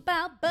talk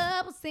about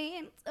bubbles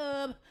in the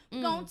tub.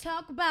 We're going to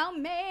talk about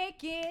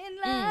making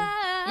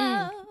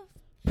love.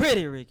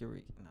 Pretty Ricky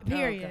Rick. No.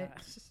 Period.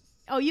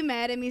 Oh, you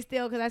mad at me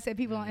still because I said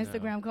people on No,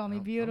 Instagram call me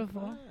I'm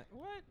beautiful. What?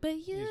 What? But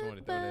You just wanted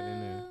to throw that in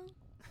there.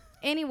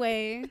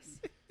 Anyways,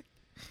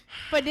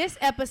 for this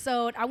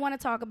episode, I want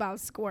to talk about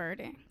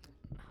squirting.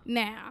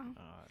 Now,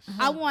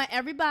 I want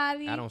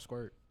everybody. I don't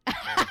squirt.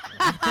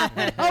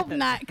 I hope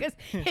not, because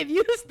if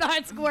you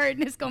start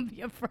squirting, it's gonna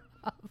be a problem.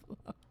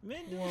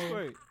 Men do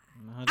squirt.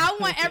 No, I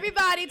want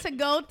everybody to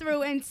go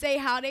through and say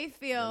how they the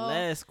feel,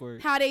 last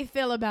squirt. how they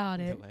feel about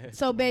it. The last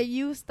So, one. babe,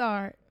 you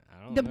start.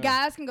 I don't The know.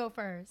 guys can go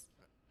first.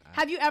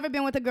 Have you ever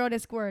been with a girl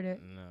that squirted?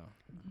 No.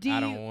 Do I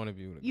you? don't want to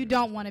be with a you girl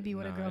don't that wanna be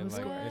with a Nah, girl who it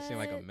like, squirts. It seemed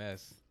like a What?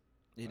 mess.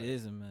 It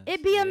is a mess.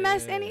 It be a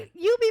mess. Yeah. Any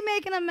you be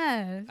making a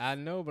mess. I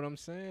know, but I'm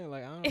saying,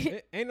 like, I don't,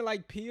 ain't it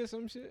like pee or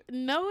some shit?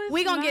 no, it's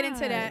We gonna get not.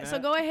 into that. So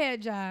Not- go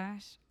ahead,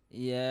 Josh.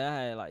 Yeah,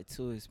 I had like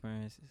 2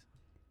 experiences.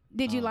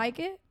 Did you Oh. like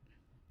it?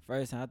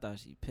 First time I thought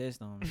she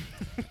pissed on me.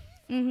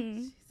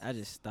 Mm-hmm. I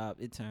just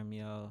stopped. It turned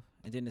me off.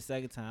 And then the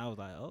second time I was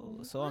like, oh,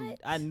 so What?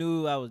 I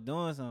knew I was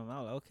doing something. I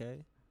was like,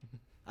 okay.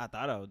 I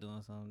thought I was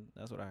doing something.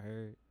 That's what I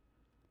heard.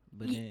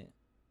 But Ye- then,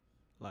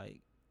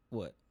 like,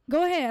 what?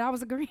 Go ahead. I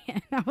was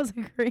agreeing. I was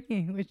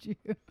agreeing with you.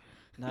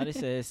 No, they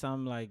said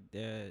something like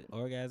the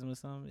orgasm or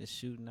something is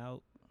shooting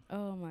out.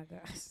 Oh my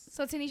gosh.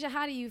 So Tanisha,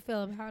 how do you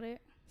feel about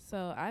it?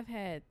 So I've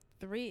had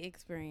 3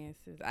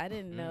 experiences. I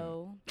didn't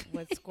know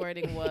what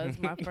squirting was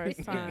my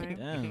first time.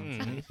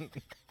 Damn.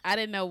 I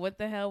didn't know what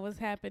the hell was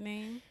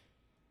happening.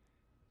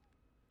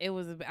 I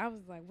was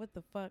like, what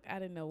the fuck? I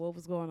didn't know what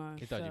was going on.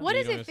 You thought So you What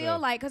does Beat on it feel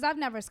yourself. like? Because I've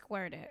never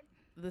squirted.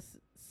 the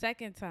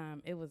second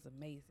time, it was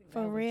amazing. For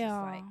I was real.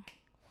 Just like,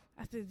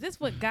 I said, is this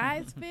what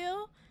guys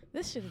feel?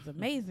 This shit is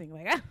amazing.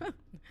 Like,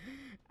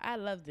 I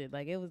loved it.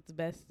 Like, it was the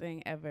best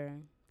thing ever.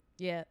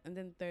 Yeah, and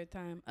then the third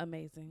time,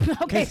 amazing.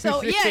 Okay,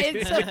 so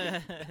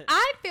yeah,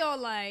 I feel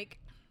like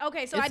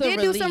okay. So It's I a did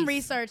do some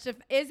release. research.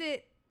 Is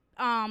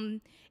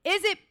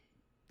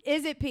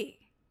it pee?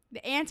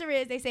 The answer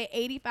is they say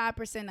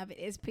 85% of it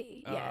is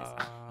pee. Yes,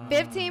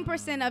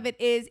 15% of it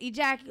is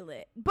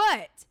ejaculate.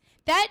 But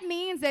that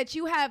means that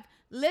you have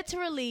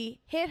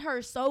literally hit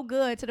her so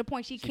good to the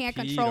point she can't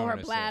peed control on her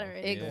herself. bladder.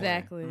 Yeah.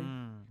 Exactly.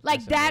 Like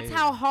That's that's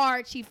how amazing.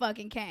 hard she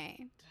fucking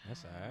came.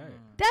 That's alright.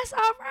 That's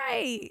all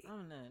right.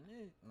 I'm not.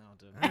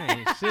 No, I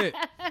ain't shit.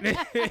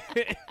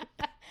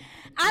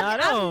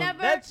 I've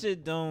never. That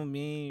shit don't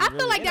mean. I feel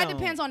really, like it that don't-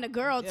 depends on the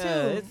girl Yeah,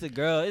 too. it's the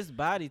girl. It's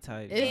body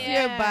type. It's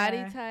Yeah. your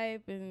body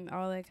type and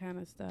all that kind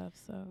of stuff.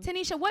 So,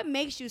 Tanisha, what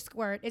makes you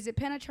squirt? Is it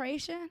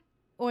penetration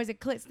or is it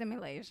clit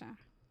stimulation?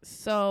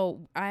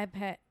 so I've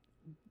had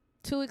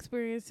 2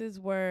 experiences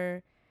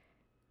where,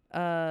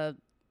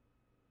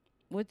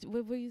 what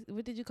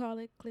did you call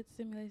it? Clit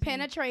stimulation.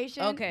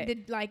 Penetration. Okay.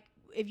 Did, like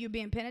if you're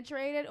being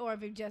penetrated or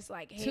if it's just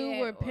like head 2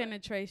 were or-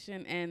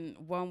 penetration and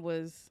one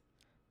was,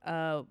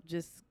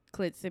 just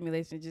clit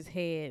stimulation, just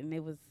head,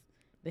 and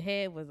the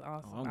head was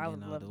awesome. Oh, I'm I was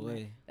getting out of the loving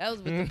it. way. That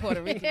was with the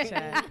Puerto Rican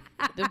child.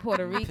 The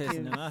Puerto Pissing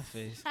in Ricans. my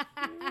face.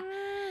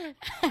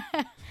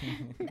 I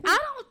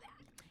don't.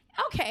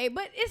 Okay,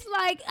 but it's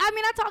like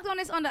I talked on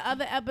this on the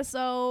other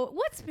episode.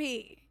 What's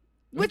pee?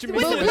 What With you the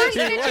mean? person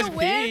that What's you're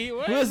with. pee?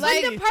 What? What's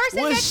Like Like, the person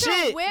what that you're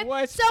shit? with.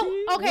 What's So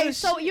pee? okay, What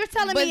so shit? you're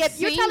telling But me if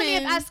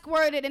I semen-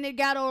 squirted and it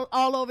got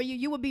all over you,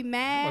 you would be I'm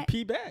mad. gonna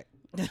pee back.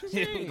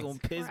 You gonna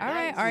piss All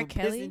right, back, R. you gonna piss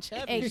Kelly. and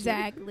chap.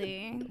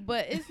 Exactly.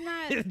 But it's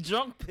not.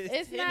 Drunk piss.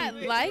 It's not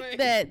anyway. like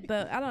that.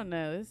 Though I don't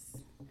know.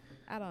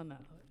 I don't know.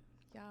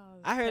 Y'all.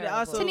 I heard it terrible.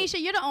 also-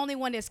 Tanisha, you're the only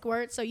one that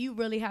squirts, so you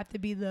really have to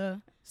be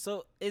the.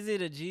 So is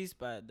it a G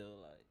spot though?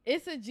 Like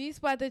It's a G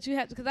spot that you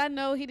have to, because I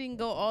know he didn't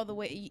go all the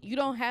way. You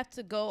don't have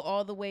to go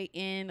all the way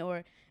in,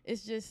 or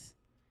it's just.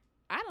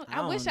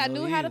 I wish I don't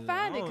knew know how to either.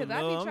 find I it, don't because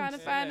I know. be I'm trying to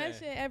find that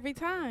saying. shit every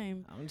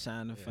time. I'm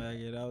trying to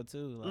figure it out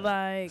too.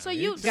 Like, So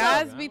you-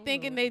 guys so- be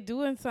thinking they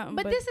doing something,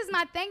 But this is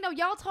my thing though.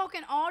 Y'all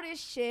talking all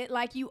this shit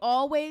like you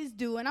always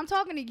do, and I'm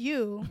talking to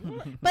you.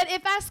 But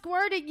if I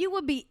squirted, you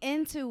would be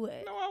into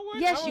it. No, I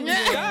wouldn't. Yes, I you wouldn't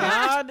would. be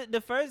shocked. Nah,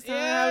 the first time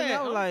Yeah, I was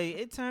I'm- like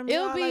it turned me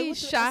it'll on. be Like, what the- I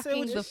said, shocking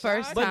what the you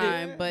first shot? But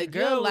time, the but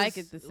girl you'll like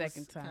was- it the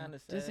second time. kinda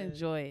Just sad.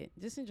 enjoy it.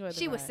 Just enjoy the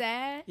She was ride.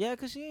 sad. Yeah,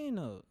 cause she ain't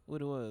know what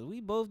it was.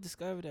 We both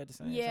discovered at the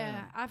same Yeah,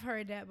 time. I've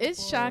heard that before.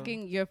 It's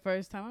shocking your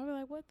first time. I'll be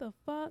like, what the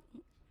fuck?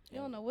 You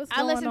don't know what's I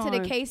going on. listened to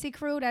the Casey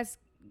crew. That's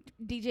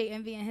DJ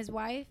Envy and his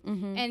wife,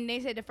 Mhm. and they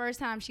said the first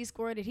time she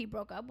squirted, he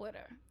broke up with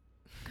her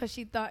because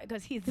he thought Thought it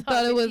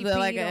that was she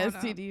like peed an on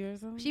him. STD or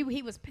something.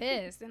 He was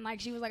pissed and like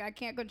she was like, I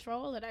can't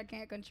control it. I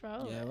can't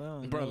control Yeah, it. we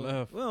don't Bro, know.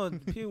 love. We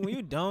don't, when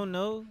you don't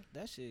know,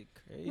 that shit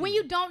crazy. When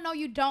you don't know,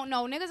 you don't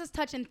know. Niggas is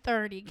touching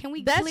 30. Can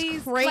we That's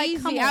please? crazy.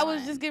 Like, come I on.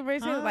 was just getting ready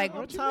to say, Huh? like,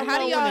 I'm talking how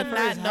do about y'all when it not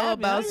first know happened.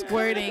 about Yeah.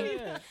 squirting?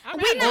 I'm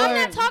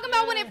not Or- talking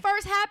about when it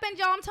first happened,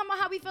 y'all. I'm talking about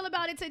how we feel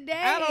about it today.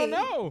 I don't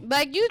know.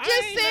 Like, you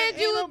just ain't- said ain't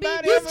you would be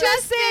nobody You ever-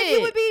 just said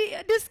you would be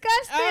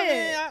disgusted. I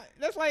mean,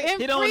 that's like and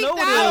He don't know freaked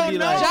what it'll out. be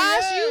like.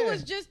 Josh, Yeah. you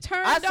was just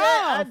turned I said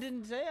I off.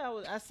 didn't say I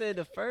was. I said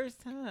the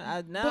first time.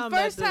 Now The I'm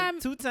first at the, time-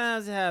 2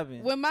 times it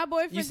happened. When my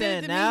boyfriend You did said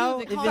it to now?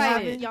 me, If he it was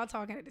happened? excited. Y'all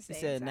talking at the You same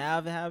said time. now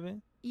if it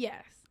happened.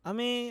 Yes. I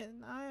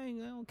mean, I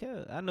don't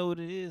care. I know what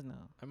it is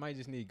now. I might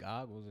just need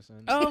goggles or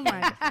something. Oh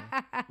my!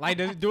 Like,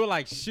 does it do it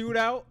like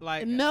shootout?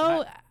 Like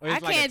No, or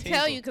it's I like a can't tell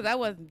tinkle? you because I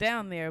wasn't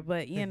down there.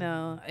 But you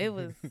know, it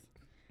was.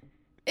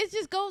 It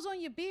just goes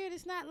on your beard.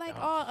 It's not like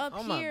all up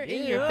on my here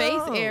in your beard.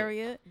 face Oh.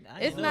 area.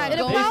 I It's know. not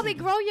It'll going- probably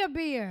grow your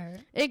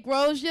beard. It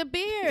grows your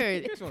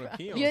beard. You just wanna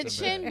pee on Your somebody.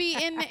 chin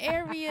be in the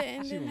area,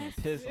 and She then wanna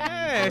that's piss on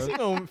Yeah, me, she bro.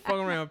 gonna fuck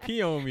around and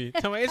pee on me.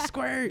 Tell me it's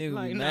squirt. Nigga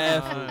Like, be nah,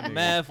 mad nigga.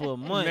 mad for a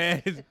month.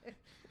 Mad.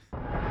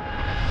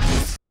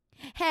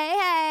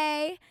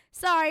 Hey.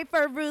 Sorry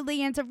for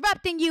rudely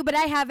interrupting you, but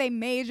I have a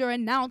major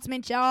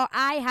announcement, y'all.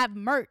 I have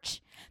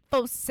merch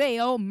for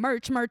sale.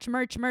 Merch.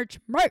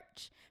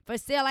 For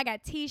sale, I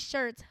got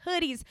t-shirts,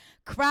 hoodies,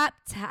 crop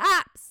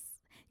tops.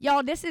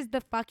 Y'all, this is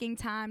the fucking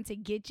time to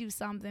get you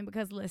something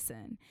because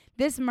listen,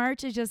 this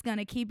merch is just going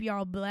to keep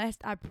y'all blessed.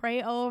 I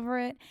pray over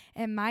it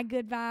and my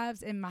good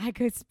vibes and my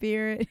good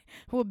spirit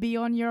will be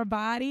on your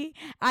body.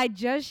 I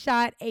just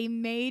shot a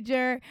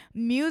major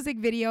music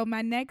video,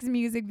 my next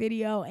music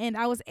video, and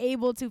I was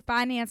able to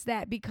finance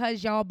that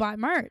because y'all bought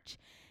merch.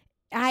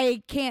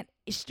 I can't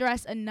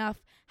stress enough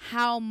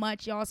how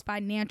much y'all's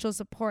financial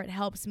support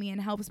helps me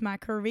and helps my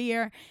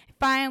career.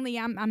 Finally,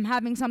 I'm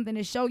having something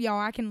to show y'all.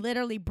 I can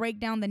literally break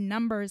down the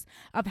numbers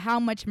of how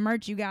much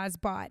merch you guys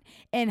bought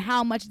and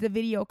how much the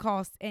video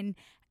cost and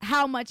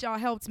how much y'all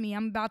helped me.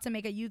 I'm about to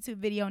make a YouTube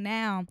video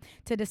now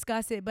to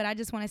discuss it, but I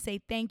just want to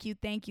say thank you,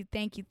 thank you,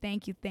 thank you,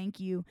 thank you, thank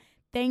you,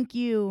 thank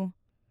you.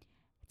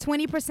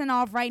 20%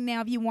 off right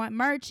now if you want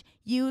merch.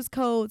 Use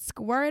code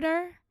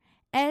SQUIRTER,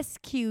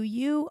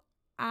 SQUIRTER.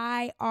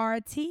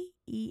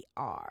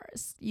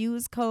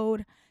 Use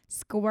code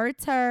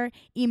SQUIRTER,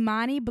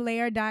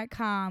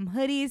 ImaniBlair.com.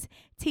 Hoodies,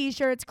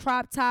 t-shirts,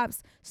 crop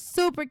tops,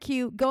 super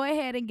cute. Go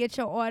ahead and get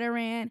your order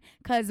in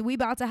because we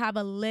about to have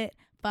a lit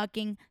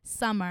fucking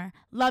summer.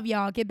 Love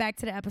y'all. Get back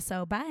to the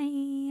episode.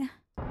 Bye.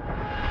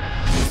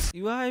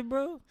 You alright,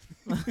 bro?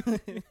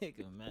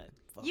 Nigga, mad.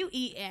 Fuck. You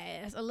eat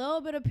ass. A little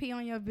bit of pee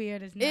on your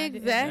beard is not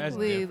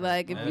Exactly. different.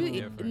 Like if That's you eat,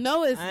 different.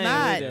 no, it's I ain't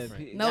not. with that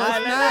pee. No, Nah, it's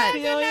let not. us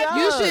pee on y'all.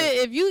 You should,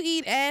 if you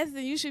eat ass,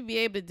 then you should be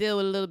able to deal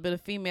with a little bit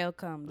of female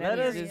cum. Let That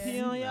us is just pee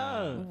on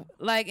y'all.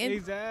 like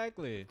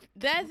Exactly.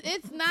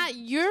 it's not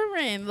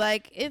urine.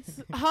 Like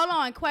it's Hold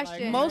on.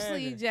 Question. Like,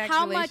 mostly Imagine. ejaculation.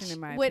 How much in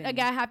my would a opinion.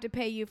 guy have to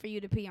pay you for you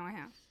to pee on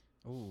him?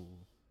 Ooh.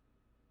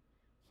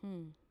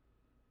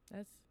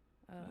 That's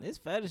There's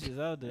fetishes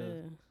out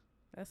there.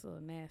 that's a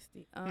little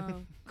nasty.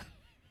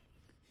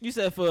 You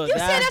said for a You guy.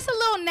 said that's a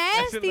little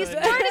nasty. little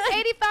Squirt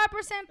is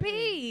 85%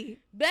 pee.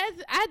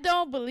 I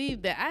don't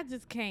believe that. I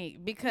just can't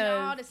No,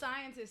 because the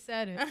scientists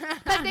said it.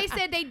 Because they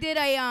said they did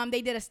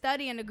a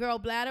study and the girl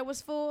bladder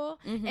was full,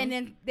 and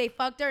then they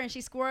fucked her and she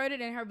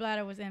squirted and her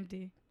bladder was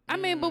empty. I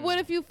mean, but what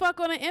if you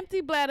fuck on an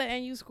empty bladder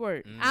and you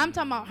squirt? I'm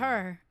talking about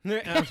her.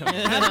 I'm talking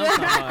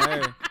about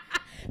her.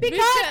 Because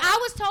I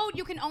was told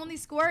you can only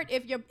squirt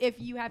if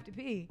you have to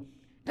pee.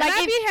 Like Like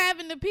I if- be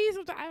having to pee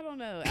sometimes. I don't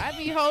know. I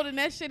be holding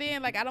that shit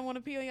in. Like I don't want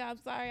to pee on y'all. I'm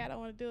sorry. I don't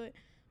want to do it.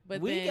 But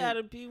We then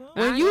gotta pee one.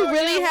 when you know,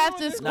 really yeah, have we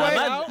to want squirt,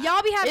 Nah,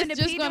 y'all be having It's to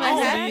just pee gonna I during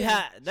don't happen. be sex.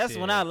 hot. That's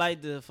when I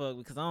like to fuck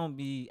because I don't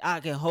be. I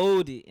can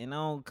hold it and I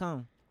don't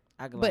come.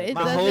 I can But like it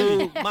my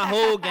doesn't- whole my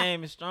whole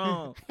game is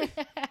strong.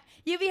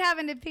 You be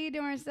having to pee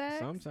during sex?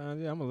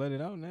 Sometimes, yeah, I'm gonna let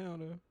it out now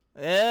though.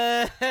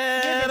 Yeah,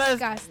 You're that's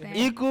disgusting.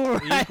 equal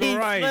rights.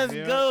 rights, Let's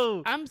yeah.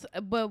 go.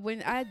 but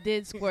when I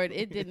did squirt,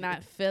 it did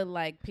not feel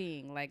like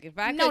peeing. Like if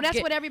I No, could that's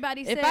get, what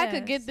everybody says. if I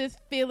could get this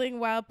feeling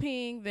while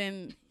peeing,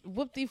 then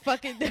whoop-de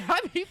fucking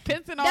I'd be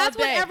pissing all That's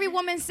what day. every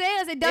woman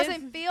says. It doesn't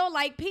It's- feel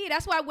like pee.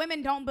 That's why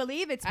women don't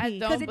believe it's pee. I 'cause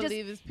don't it just-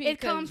 believe it's pee. It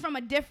 'cause comes from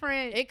a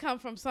different. it come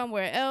from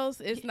somewhere else.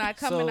 It's not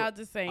coming So, out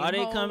the same. Are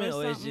they hole coming or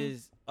or it's something.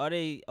 just are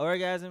they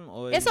orgasm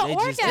or It's is a they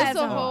just- It's a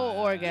orgasm. whole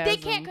orgasm. They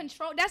can't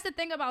control. That's the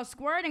thing about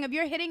squirting. If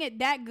you're hitting it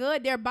that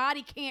good, their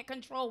body can't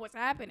control what's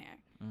happening.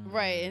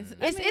 Right.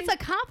 It's a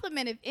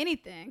compliment, if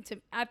anything.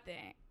 I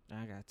think.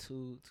 I got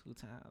two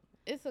times.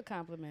 It's a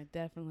compliment,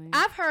 definitely.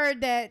 I've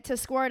heard that to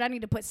squirt, I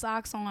need to put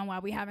socks on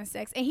while we having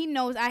sex, and he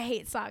knows I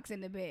hate socks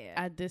in the bed.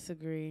 I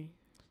disagree.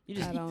 You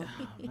just I don't.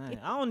 Oh, man.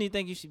 I don't even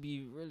think you should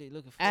be really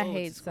looking I forward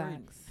hate to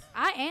squirting. socks.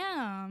 I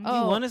am.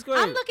 Oh, You want to squirt?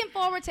 I'm looking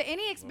forward to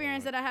any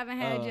experience that I haven't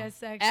had Oh. just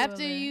sexually.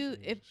 After you,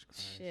 if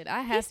shit,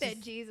 I he have to.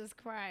 said, "Jesus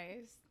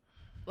Christ."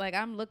 Like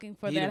I'm looking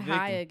for He the that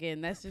high victim.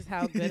 again. That's just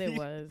how good it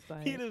was.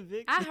 Like He the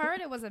victim. I heard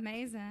it was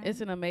amazing.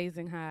 it's an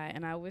amazing high,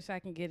 and I wish I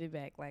can get it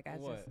back. Like I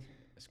What?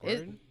 just,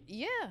 Squirting?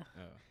 yeah.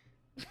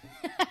 Oh.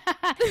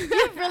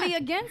 You're really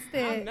against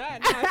it. I'm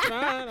not. No, it's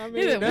fine. I mean,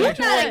 He's if a- that's We're what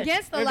you not wanna-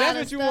 against a if lot that's of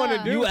what you want to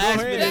stuff. do, You go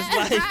asked me ahead.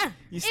 this like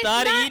you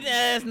started not- eating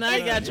ass, now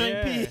you got to drink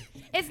Yeah.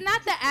 pee. It's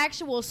not the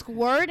actual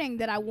squirting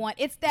that I want.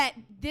 It's that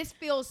this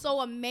feels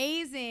so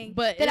amazing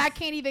But that I it's-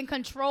 can't even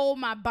control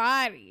my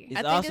body. It's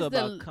think also it's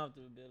the- about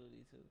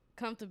comfortability too.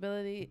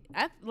 Comfortability.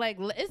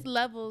 It's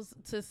levels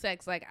to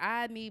sex. Like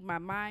I need my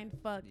mind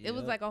fucked. It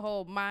was Yep. like a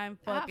whole mind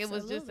fuck. It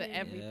was just Absolutely. an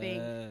everything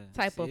Yeah.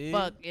 type See? of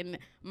fuck, and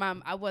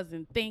I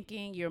wasn't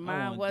thinking. Your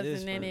mind want this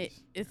wasn't in it.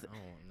 first. It's. I don't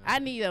want I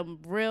nothing. need a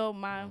real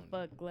mind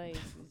fuck glaze.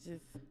 It's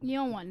just. You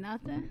don't want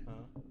nothing.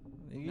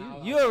 You,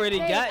 you already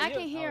Babe, got I you,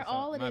 can hear sorry.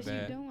 all of My this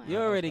bad. you doing. you I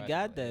was already scratching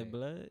got my that, leg.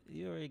 blood.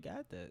 You already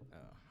got that. Oh.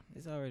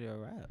 It's already a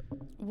wrap.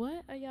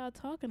 What are y'all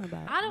talking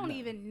about? I don't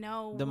even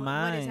know The what is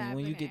mind, happening.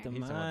 when you get the He's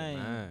talking about the mind.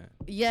 mind.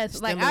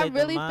 Yes, like I Stimulate the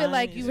really feel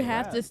like mind, you it's a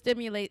have wrap. to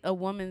stimulate a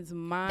woman's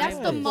mind. That's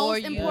the Yes. most before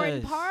you-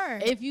 important Yes.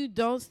 part. If you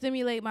don't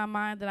stimulate my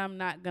mind, then I'm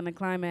not gonna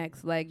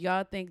climax. Like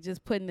y'all think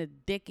just putting a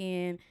dick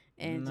in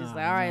and just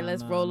like, all right,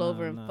 let's roll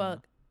over and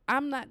fuck.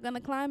 I'm not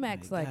gonna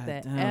climax like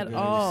that goddamn, at girl, you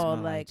all.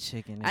 smell Like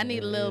chicken I in need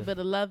a the little air. bit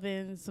of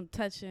loving, some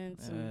touching,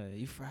 some.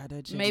 You fried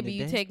that chicken Maybe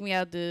you today? take me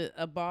out to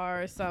a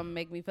bar or something,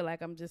 make me feel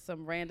like I'm just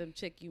some random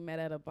chick you met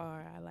at a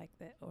bar. I like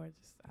that, or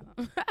just I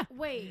don't.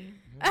 Wait.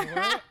 What?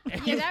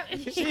 Yeah,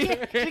 that,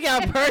 She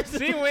got person.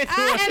 She went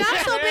to and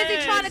I'm so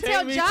busy trying to Take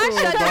tell me Josh to a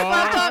shut the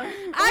fuck bar. up.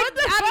 I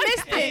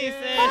missed He it.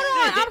 said Hold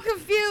on, shit. I'm She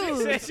said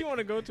confused. she want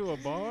to go to a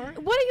bar.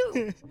 What are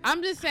you?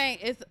 I'm just saying,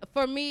 it's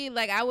for me.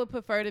 Like I would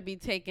prefer to be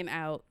taken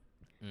out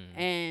Mm.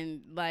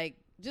 and like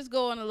just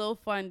go on a little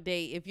fun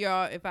date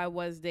if I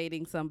was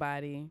dating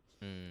somebody.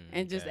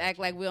 And just act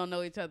like we don't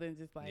know each other and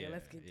just like,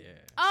 let's get to it.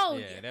 Oh,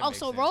 that oh, makes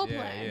so sense. role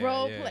Yeah, play. yeah,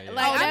 Role yeah, play. yeah.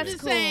 Like, Oh, I'm that's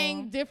just cool.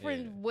 saying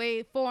different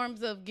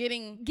forms of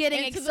getting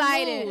into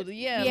excited. The mood.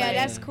 Yeah, Yeah, like,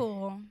 that's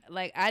cool.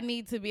 like I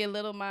need to be a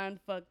little mind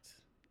fucked.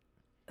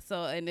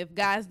 So, and if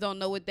guys don't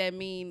know what that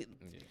means,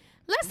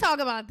 Let's talk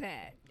about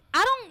that.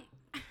 I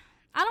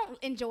don't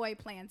enjoy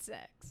playing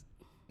sex.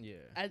 Yeah.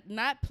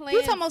 not playing.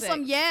 You talking about sex.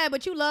 some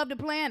but you love to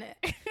plan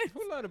it.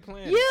 Who love to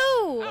plan?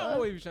 You. I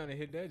always be trying to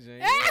hit that jank.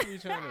 You don't be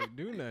trying to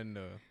do nothing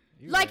though.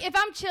 You Like if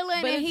I'm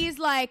chilling But and it's- he's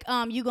like,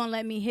 you gonna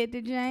let me hit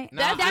the jank?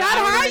 Nah, That's I not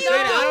don't how even you say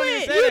that. I don't do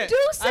even it. say You that. do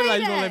I'm say like,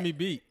 you gonna that. let me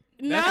beat.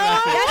 No,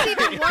 That's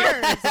even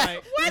worse.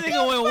 Like, This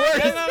nigga went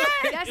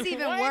worse. That's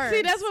even What? worse.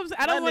 See, that's what I'm saying.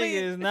 I don't That want nigga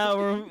to. is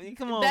not.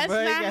 Come on, That's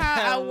bro. You not gotta how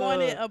I have a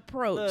want it little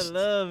approached.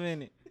 love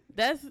in it.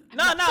 That's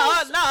No, not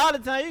all the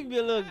time. You can be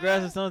a little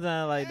aggressive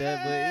sometimes like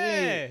that, but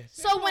yeah.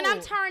 So when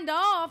I'm turned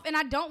off and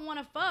I don't want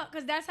to fuck,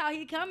 cause that's how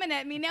he coming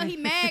at me. Now he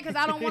mad cause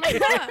I don't want to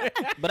fuck.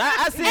 But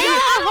I And seen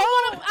I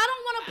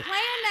don't want to plan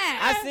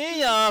that. I seen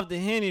y'all off the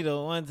Henny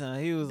though one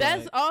time. He was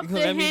That's like, off "You the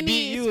gonna let me Henny,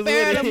 beat you?"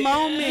 spare with of it?" the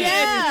moment.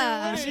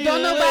 Yeah. She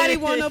Don't was nobody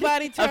with want it.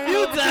 nobody A turn few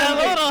on.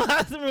 times. Hold on,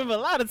 I remember a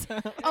lot of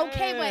times.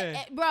 Okay,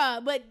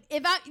 bruh, but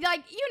if I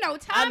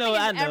timing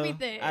is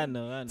everything. I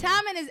know.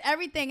 Timing is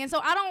everything, and so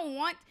I don't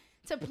want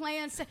to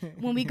plan.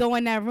 When we go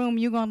in that room,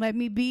 you gonna let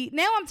me beat?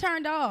 Now I'm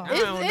turned off. I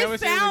don't never It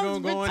see you sounds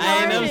gonna go in I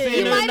ain't never retarded. seen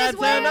You her might not as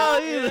well. turned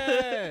on either.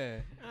 Yeah.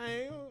 I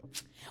ain't.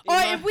 Or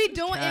if we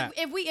doing Cap.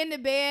 if we in the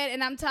bed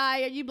and I'm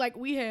tired, you be like,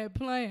 we had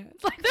plans.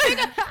 Like, Nah,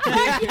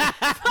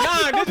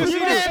 this is she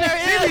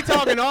be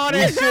talking all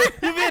that shit.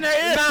 You been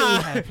there?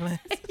 Nah,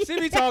 she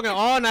be talking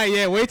all night.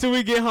 Yeah, wait till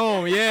we get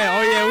home. Yeah,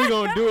 oh yeah, we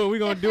gonna do it. We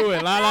gonna do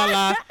it. La la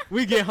la.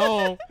 We get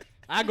home.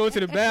 I go to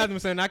the bathroom,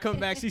 son. I come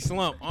back, she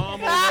slump.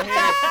 Arm over her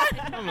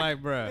head. I'm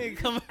like, bruh. You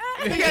gotta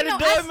know,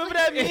 do I it. Remember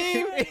that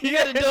meme? You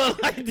gotta do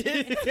it like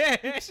this.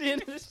 Yeah. She in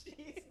the sheets.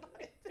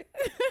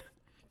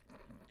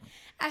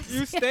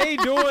 You stay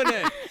doing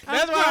that.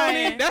 That's why I crying.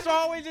 don't need, that's why I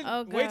always just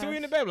Oh, wait till we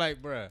in the bed.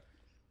 Like, bruh.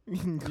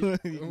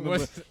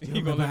 What's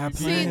you gonna let me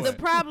See, do the it?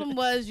 problem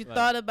was you Like-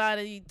 thought about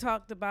it, you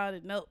talked about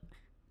it. Nope.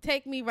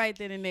 Take me right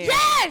then and there.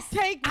 yes,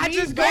 Take I me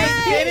just right go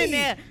then see. and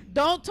there.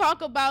 Don't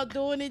talk about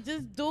doing it.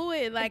 Just do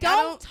it. Like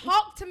don't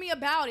talk to me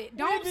about it.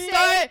 Don't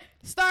say.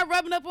 start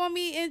rubbing up on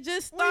me and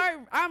just start.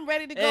 I'm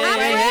ready to go Hey, I'm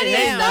right ready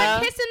hey, to nah.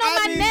 start kissing on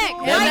I my be neck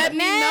doing Then right let me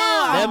know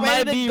now. That I'm might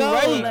ready to be go.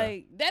 rape.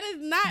 Like that is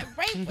not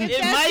rape. If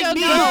It that's might your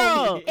be.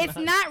 girl. It's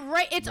not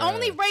rape. It's Bruh.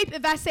 only rape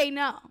if I say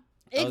no.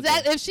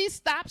 Exactly. If she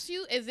stops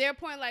you, is there a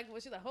point like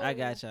where she's like, hold I on.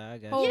 got y'all.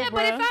 Oh, Yeah,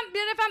 but if bruh.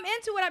 I'm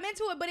into it, I'm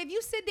into it. But if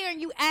you sit there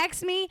and you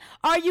ask me,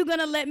 are you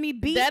gonna let me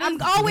beat? That I'm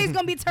is- always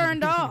gonna be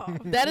turned off.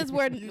 That is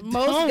where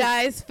most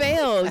guys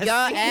fail. I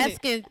Y'all seen it.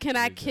 asking, can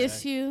I kiss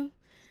Exactly. you?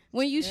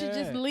 When you should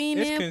just Yeah. lean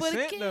It's in for the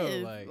consent, though,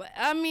 kiss. like-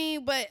 I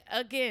mean, but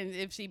again,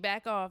 if she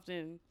back off,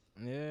 then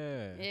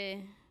Yeah. yeah.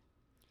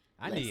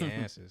 I need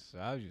answers. So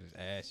I'll just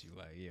ask you,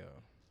 like, yo,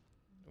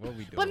 what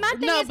we doing? But my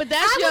thing No, is, but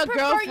that's I your would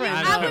prefer girlfriend. You,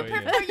 I I would know,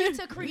 yeah. prefer you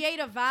to create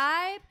a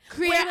vibe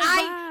Create where a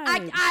I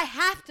vibe.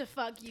 have to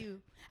fuck you.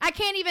 I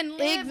can't even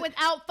live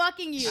without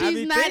fucking you. I be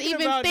She's not thinking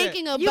even about that.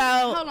 thinking You-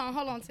 about.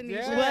 hold on, Tanisha.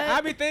 Yeah, What?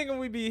 I be thinking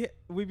we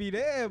be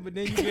there, but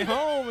then you get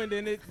home and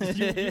then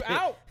you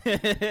out.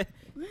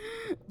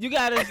 You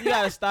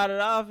gotta start it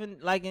off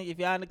and like if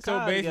y'all in the So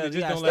car. basically, together,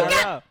 you just gotta don't let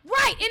start her- it off.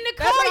 Right in the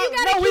car, That's you what-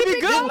 gotta no, we keep be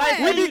it good. going. Like,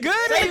 we be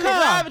good Say in you the car.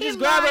 drive and He's just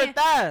grab her lying.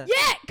 thigh.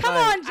 Yeah, come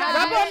Like, on, Josh.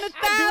 Rub on the thigh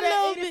a I do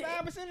little that bit.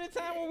 85% of the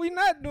time when we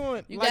not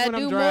doing. You like gotta when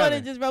I'm do more driving.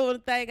 than just rub on the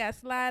thigh. You gotta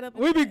slide up.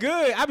 We be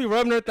good. I be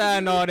rubbing her thigh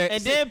and all that.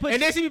 And then put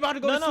and then your- she be about to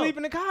go No, to no. sleep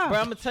in the car. Bro,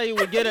 I'm gonna tell you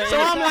what get her. so in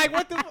the I'm car. like,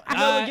 what the? You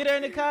know what get her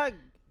in the car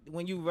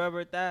when you rub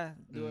her thigh.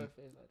 Do her face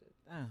like this.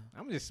 Damn.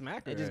 I'm just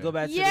smack her. And just go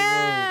back to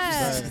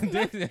Yeah. the room.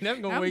 That's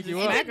gonna I'm wake you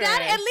just up. smack her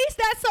That, ass. at least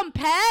that's some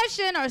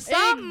passion or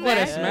something. What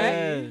a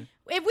Exactly. smack.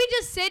 If we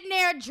just sitting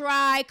there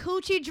dry,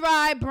 coochie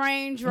dry,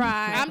 brain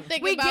dry. I'm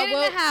thinking we about get in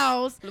what- the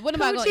house. what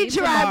am I gonna coochie eat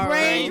dry, tomorrow?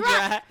 brain Brain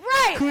dry. dry.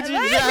 Right.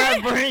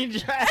 Coochie dry, brain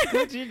dry.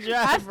 Coochie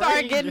dry. I start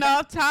brain getting dry.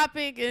 off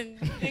topic and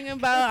thinking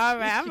about, all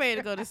right, I'm ready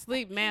to go to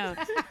sleep now.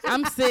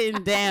 I'm sitting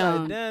Like,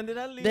 down. damn, did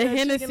I leave The that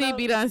Hennessy chicken out?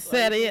 be done Like,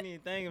 set you it. can't even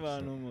think about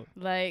it no more.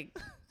 Like,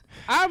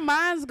 our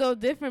minds go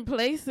different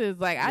places.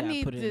 Like, I You gotta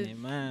need put it in to their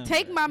mind,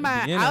 take bro. my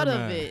mind in out our of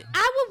mind. it.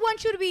 I would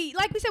want you to be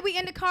like we said. We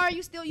in the car.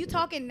 You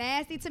talking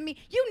nasty to me.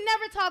 You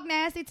never talk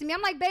nasty to me.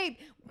 I'm like, babe.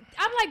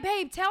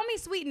 Tell me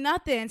sweet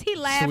nothings. He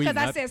laughed Sweet because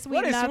I nothing. said sweet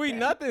What is nothings. sweet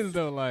nothings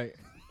though? Like,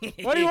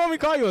 what do you want me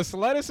to call you, a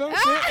slut or some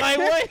shit? Like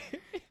what?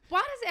 Why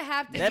does it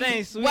have to? That be?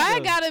 ain't sweet. Why I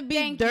though. gotta be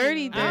Thank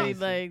dirty, you. dirty?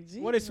 Honestly.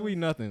 Like, What is sweet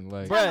nothing?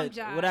 Like, Tell him, Bruh,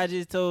 Josh. what I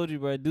just told you,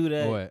 bro. Do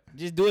that. What?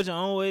 Just do it your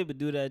own way, but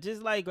do that.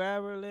 Just like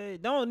grab her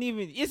leg. Don't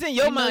even. It's in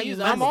your You know mind. you You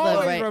must I'm stuff,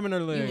 always right? rubbing her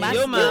leg. in must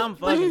your mind, stuff. I'm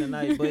fucking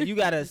tonight, but you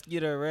gotta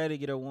get her ready,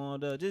 get her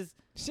warmed up. Just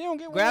She don't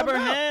get grab her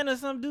warmed up. hand or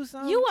something. Do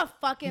something. You a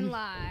fucking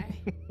lie.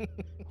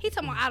 He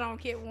talking about I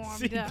don't get warmed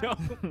She up.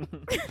 don't.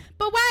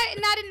 But why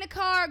not in the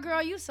car,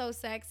 girl? You so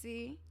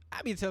sexy.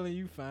 I be telling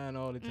you fine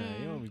all the time.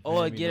 You don't be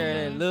Or paying me get no her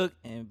mind. that look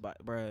and,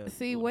 bruh.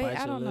 See, wait,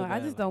 I don't know. I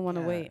just don't want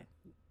to wait.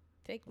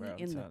 Take me Bro, I'm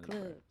in the telling you, bro.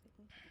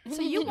 club.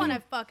 So you want to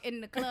fuck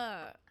in the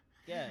club?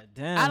 Yeah,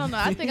 damn. I don't know.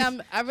 I think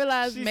I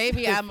realized She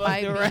maybe said I fuck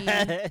might the be.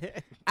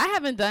 rat. I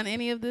haven't done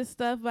any of this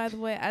stuff, by the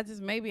way. I'm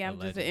just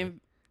Allegedly.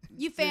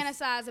 You Just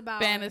fantasize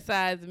about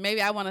fantasize.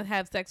 Maybe I want to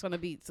have sex on the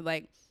beach. So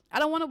like, I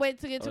don't want to wait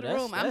to get to the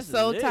room. I'm That's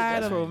so lit.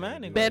 tired That's of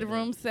romantic.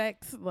 bedroom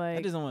sex. I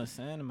Like, just don't want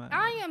sand in my.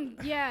 I am,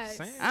 yes.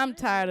 Sand? I'm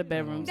tired of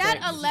bedroom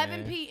That sex.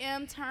 11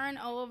 p.m. turn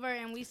over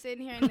and we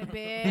sitting here in the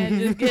bed.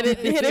 And just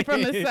hit it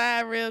from the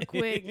side real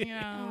quick, you Oh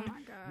know.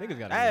 my god. Niggas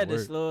gotta I had go to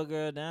work. slow a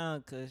girl down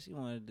because she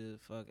wanted to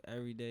fuck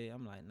every day.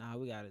 I'm like, nah,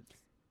 we gotta.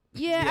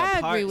 Yeah, be I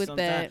apart agree with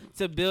sometime that.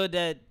 to build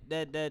that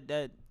build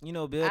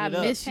I it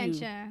up. miss you.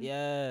 Tension.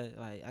 Yeah,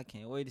 like I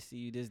can't wait to see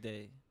you this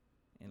day.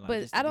 And, like, But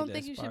just to I get don't that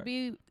think you should spark.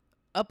 be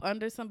up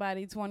under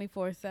somebody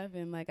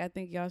 24/7. Like, I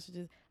think y'all should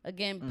just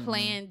again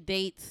plan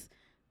dates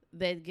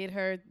that get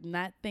her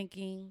not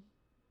thinking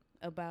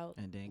about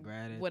And then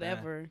grab it.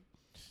 whatever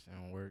Shit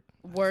don't work.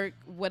 work,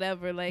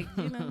 whatever. Like,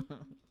 you know.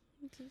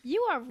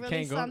 You are really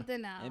Can't go-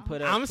 something else. And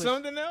put I'm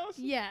something else.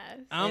 Yes.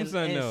 I'm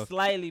something and else.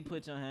 slightly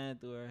put your hand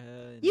through her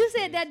hair. and You just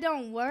said say- that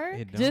don't work.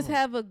 It Just don't.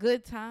 have a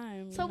good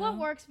time. So you what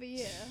know? works for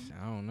you?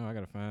 I don't know. I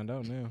gotta find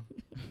out now.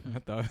 I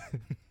thought.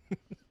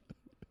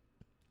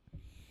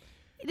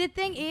 The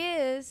thing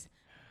is,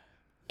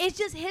 it's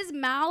just his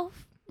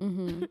mouth.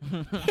 Mhm.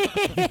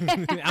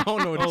 I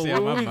don't know what to Oh, say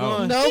out where my we mouth.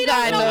 going? No He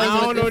guy don't knows know I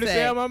what don't know what to to say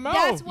say. out my mouth.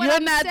 That's what You're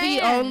I'm not saying.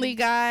 the only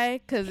guy,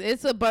 because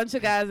it's a bunch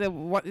of guys that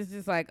want. It's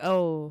just like,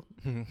 oh,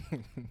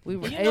 we.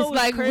 know It's what's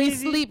like we crazy?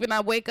 sleep and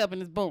I wake up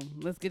and it's boom.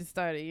 Let's get it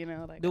started. You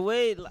know, like The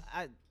way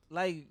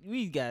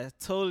we got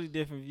totally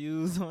different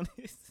views on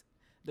this.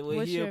 The way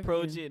What's he your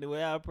approach view? it, the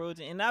way I approach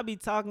it, and I be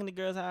talking to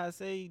girls how I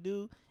say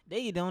do.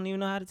 They don't even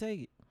know how to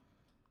take it.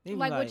 They be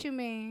Like what you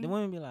mean? The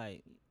women be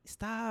like,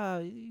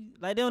 stop.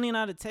 Like they don't even know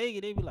how to take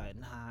it. They be like,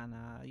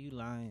 nah, you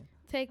lying.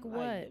 take Like,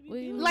 what? you What do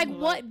you beautiful. Like mean?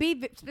 what?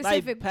 Be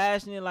specific. Like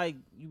passionate. Like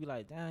you be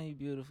like, damn, you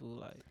beautiful.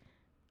 Like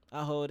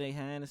I hold their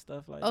hand and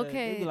stuff like that. They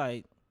Okay. be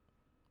like,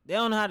 they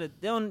don't know how to.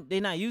 They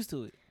not used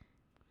to it.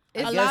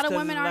 It's a guess lot of 'cause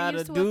women a are lot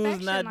used of to dudes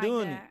affection not like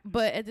doing that.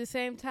 But at the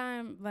same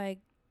time, like,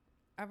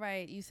 all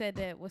right, you said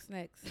that. What's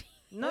next?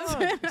 No,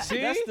 See?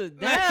 that's the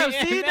damn.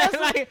 See, that's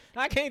like like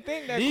I can't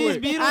think that these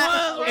quick. be the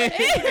ones.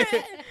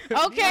 Right?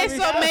 Okay,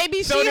 so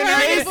maybe So she then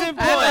heard case it in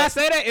before. point, I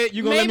say that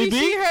you gonna Maybe let me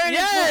she be? heard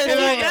Yes, it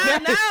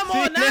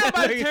before. now I'm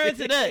about to turn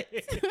to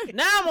that.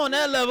 Now I'm on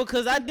that level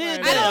because I did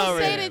I that I don't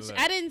already. say that.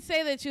 I didn't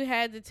say that you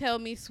had to tell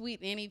me sweet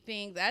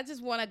anything. I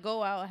just want to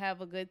go out,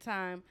 have a good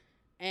time,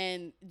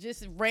 and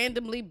just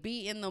randomly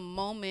be in the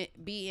moment,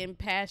 be in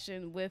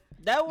passion with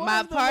That was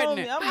my the partner.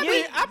 moment. I'm I,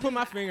 getting- I put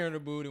my finger in the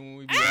booty when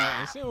we be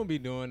out, and she don't be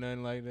doing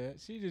nothing like that.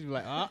 She just be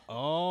like,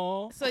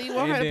 oh. So you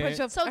want her to put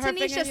your So her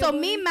finger Tanisha, in so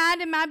your me booty?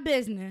 minding my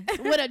business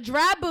with a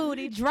dry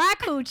booty, dry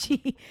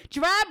coochie,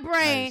 dry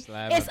brain.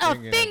 slide my It's a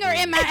finger in finger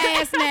that in my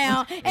ass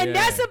now, and Yeah.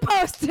 that's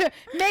supposed to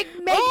make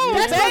Oh,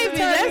 that's supposed to baby,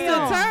 turn that's me a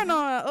on. turn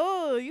on.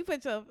 Oh, you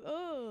put your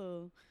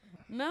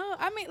No,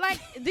 I mean, like,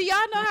 do y'all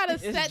know how to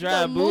It's set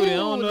dry the booty. mood? I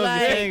don't know if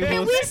like, you think Can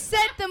about we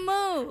set the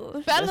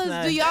mood? fellas,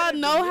 not- do y'all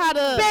know how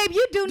to? Babe,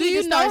 you do do need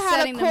you to know start how to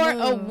setting court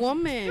the a mood.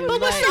 woman?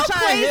 But what's Like, so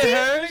trying to hit crazy?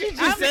 her. She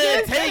just I'm said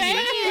just take saying,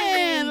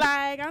 it.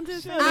 like, I'm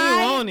just saying. She don't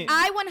even want it.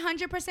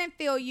 I 100%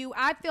 feel you.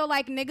 I feel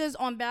like niggas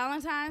on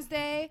Valentine's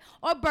Day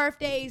or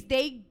birthdays,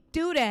 they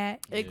do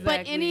that. But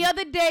Exactly. any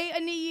other day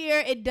in the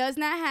year, it does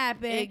not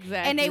happen. And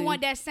Exactly. they want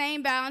that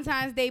same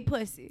Valentine's Day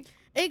pussy.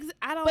 I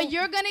don't. But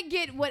you're gonna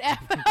get whatever.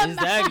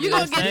 Exactly. You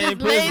gonna the get same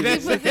this lazy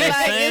pussy. pussy That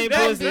like same it's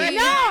gonna pussy. be-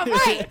 No,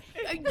 right.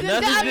 The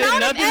Nothing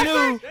amount of new.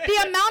 effort,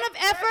 the amount of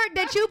effort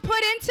that you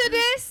put into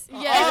this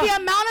Yeah. is the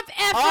amount of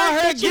effort all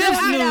her that you gifts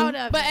got new. out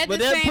of But it. at But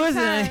the that same pussy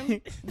time,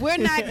 ain't- we're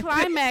not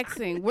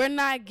climaxing. We're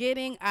not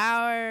getting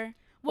our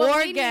What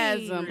we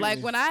orgasm. need. Like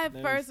when I Let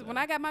me first, stop. when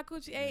I got my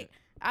coochie ate,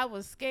 I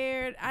was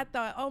scared. I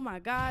thought, oh my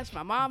gosh,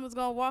 my mom was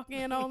gonna walk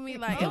in on me.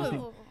 Like it was.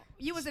 Oh,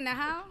 you was in the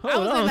house? I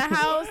was Hold in the on.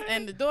 house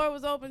and the door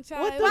was open.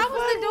 Child. What It the Why was-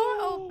 was the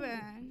door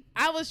open?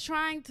 I was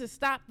trying to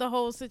stop the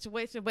whole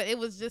situation, but it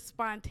was just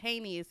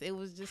spontaneous. It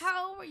was just.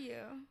 How old were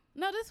you?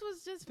 No, this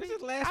was just. This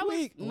is last I was-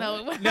 week. No,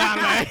 it wasn't. Nah,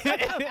 man.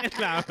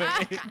 Nah,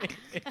 man.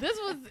 This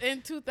was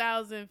in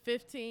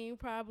 2015,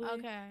 probably.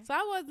 Okay. So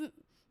I wasn't,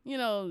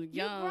 young,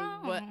 You grown.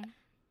 but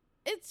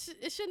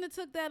it shouldn't have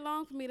took that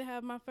long for me to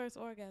have my first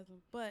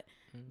orgasm. But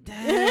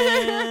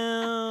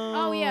Damn.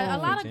 Oh yeah, a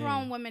lot of 15.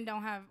 grown women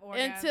don't have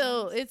orgasms.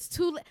 until it's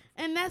too late,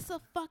 and that's a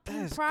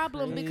fucking That's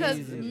problem because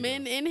crazy.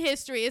 men in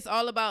history, it's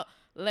all about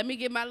let me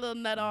get my little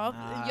nut off.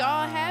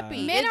 Y'all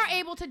happy? men It's- are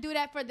able to do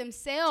that for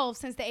themselves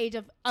since the age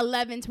of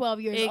 11,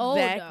 12 years old.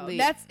 Exactly.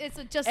 Though. It's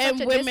just and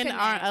such a women disconnect.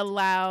 aren't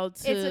allowed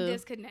to. It's a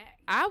disconnect.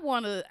 I'm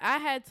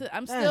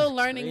That's still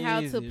learning how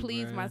to crazy,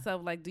 please bruh.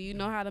 myself. Like, do you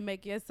know how to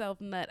make yourself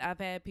nut? I've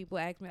had people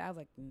ask me. I was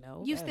like,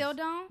 no. You still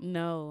don't?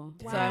 No.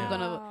 So I'm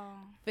gonna Wow.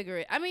 figure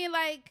it. I mean,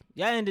 like,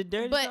 Y'all into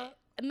dirty but talk?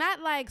 not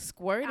like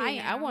squirting. I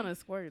I am. want to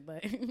squirt,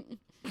 like.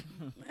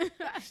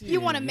 You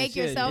want to Shit, make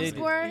shit, yourself did it.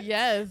 squirt?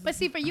 Yes. But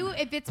see, for you,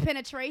 if it's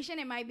penetration,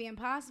 it might be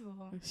impossible.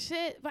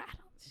 But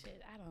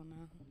I don't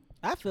know.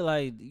 I feel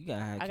like you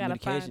gotta have I gotta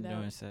communication find out.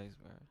 during sex,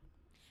 bro.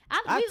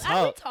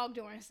 I talk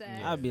during sex.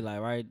 Yeah. I'd be like,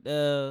 right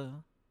there,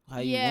 how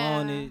you Yeah.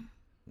 want it.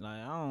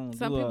 Like, I don't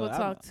Some do people I'm-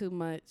 talk too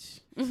much.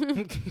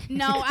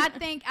 No, I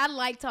think I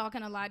like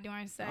talking a lot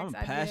during sex. I'm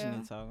I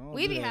passionate do. talking. I don't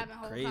We do be that having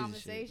whole crazy shit.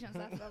 conversations.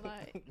 I feel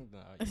like.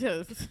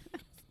 Just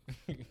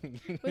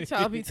what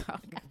y'all be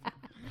talking?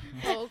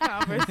 Whole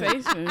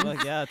conversation.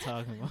 What y'all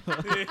talking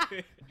about?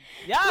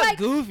 Y'all Like,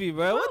 goofy,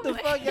 bro. What the oh,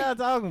 fuck y'all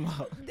talking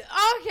about?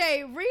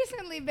 Okay,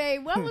 recently,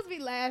 babe, what was we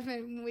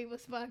laughing when we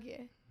was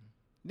fucking?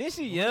 Did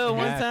she yell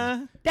one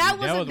time? That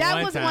was one Yeah,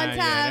 time. that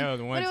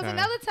was one But it was time.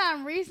 another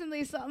time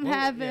recently. Something Yeah,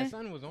 happened.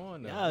 son was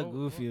on though. Y'all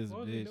goofy as a what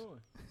was he bitch. doing?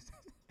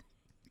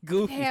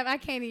 Goofy. Damn, I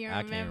can't even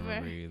I can't remember.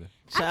 remember either.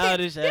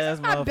 Childish This ass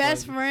is my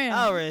best motherfucker. friend.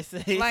 I already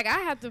say. Like I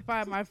have to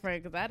find my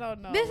friend because I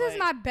don't know. This is like-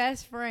 my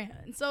best friend.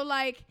 So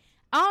like,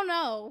 I don't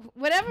know.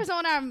 Whatever's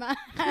on our mind.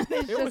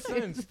 It was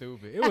something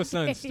stupid. It was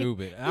something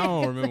stupid. I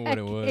don't remember what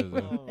it was.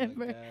 Exactly. Though. Oh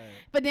my God.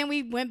 But then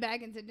we went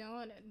back into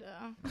doing it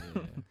though.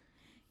 Yeah.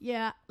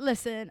 Yeah.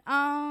 Listen.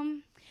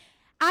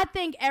 I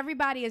think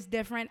everybody is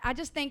different. I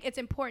just think it's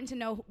important to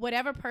know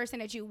whatever person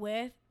that you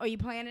with or you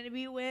planning to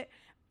be with,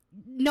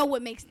 know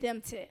what makes them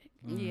tick.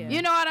 Yeah.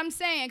 You know what I'm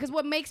saying? Because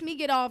what makes me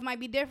get off might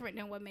be different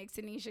than what makes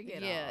Tanisha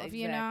get Yeah, off.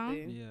 You know,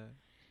 exactly. Yeah.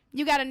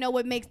 you got to know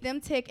what makes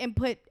them tick and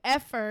put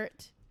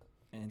effort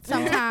And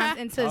sometimes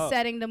into Oh.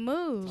 setting the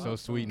mood. So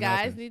sweet.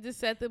 Guys nothing. need to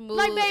set the mood.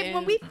 Like, babe, when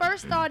and we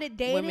first started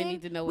dating,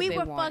 need to know what we they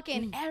were want.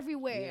 fucking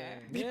everywhere.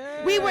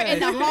 Yeah. We were in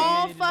the They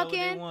hall need to know what they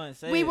fucking. want.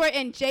 Say We it. were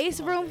in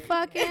Jace's room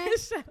fucking.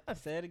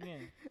 Say it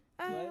again.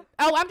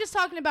 Oh, I'm just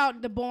talking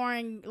about the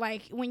boring,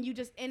 like when you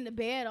just in the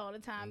bed all the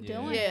time Yeah.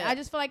 doing it. Yeah. I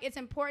just feel like it's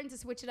important to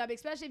switch it up,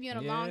 especially if you're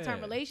in a long-term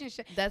Yeah.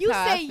 relationship. That's you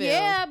how I say feel.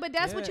 yeah, but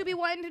that's what Yeah. you be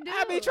wanting to do.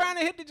 I be trying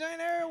to hit the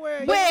joint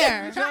everywhere.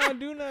 Where? You trying to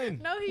do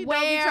nothing. No, he don't be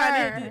Where?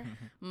 trying to.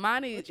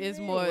 Money What you is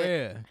mean, more.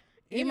 where?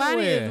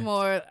 Imani Anywhere. is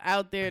more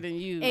out there than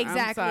you.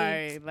 Exactly. I'm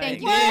sorry. Thank Like,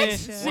 you. Then,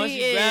 What? once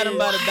She you grab them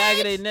by the is. back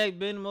of their neck,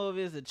 bend them over,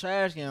 it's a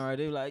trash can right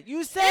there. Like,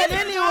 you said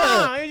anywhere.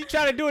 Nah, you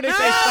try to do it, they say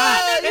No,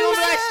 stop. They you was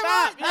like, said stop.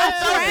 right- Yeah. I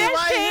told you trash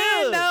right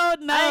can? here. No,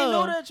 no. I ain't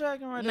know that trash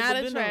can right there. Not but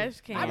a bend trash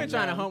over. can. I've been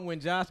trying to No. hump when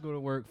Josh go to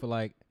work for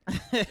like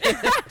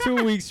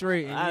 2 weeks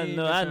straight. and I he ain't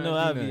know, been I trying know, to do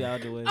I'll be nothing.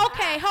 out the way.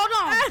 Okay, hold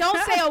on.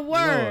 Don't say a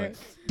word. Lord.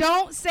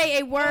 Don't say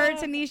a word,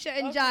 Tanisha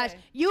and Josh. Okay.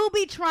 You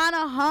be trying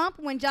to hump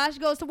when Josh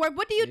goes to work.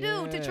 What do you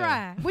do to Yeah.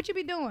 try? What you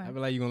be I doing? be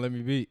like, you gonna let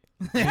me beat?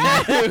 You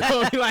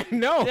gonna be like,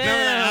 no.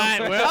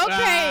 Damn. No, well,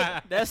 Okay.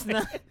 That's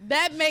not.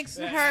 That makes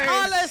All her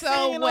that so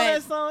singing on that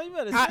wet. song, you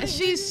better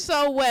sing. She's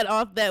so wet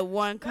off that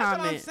one That's what I'm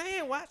comment.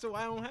 saying. Why? So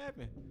why don't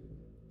happen?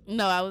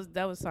 No,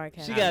 that was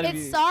sarcasm. She gotta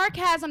It's be.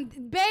 sarcasm.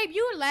 Babe,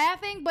 you're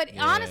laughing, but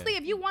Yeah. honestly,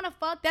 if you want to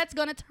fuck, that's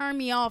going to turn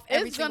me off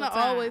every It's single gonna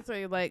time. always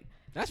say like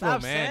That's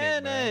Stop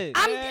romantic, saying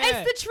bro. it.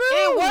 It's the truth.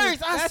 It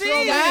works. I That's see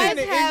romantic. guys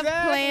it. have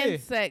Exactly.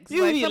 planned sex.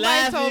 You like be somebody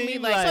laughing, told me you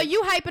like So like-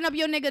 you hyping up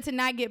your nigga to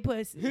not get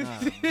pussy. Nah.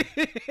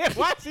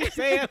 Why she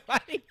saying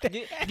like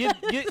that?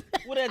 Get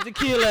where that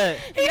tequila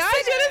at? Y'all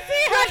should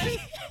have seen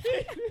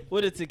her.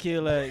 Where the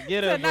tequila at?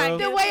 Get her, bro.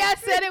 The way I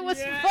said it was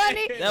Yeah.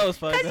 funny. That was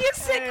fucked Cause up. you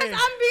said, cause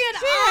I'm being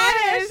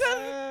honest,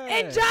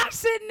 and Yeah. Josh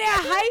sitting there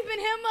hyping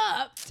him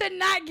up to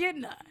not get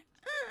none.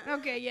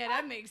 Okay, yeah,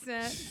 that makes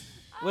sense.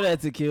 Where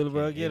that tequila,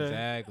 bro? Get her.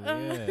 Exactly.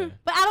 Yeah.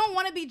 But I don't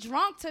want to be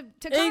drunk to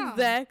come.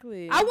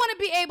 exactly. I want to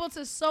be able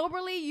to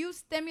soberly. You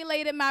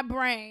stimulated my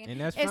brain.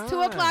 And that's it's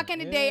fine. 2:00 in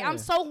the day. Yeah. I'm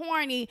so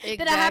horny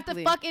that I have to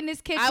Exactly. fuck in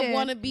this kitchen. I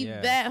want to be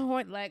Yeah. that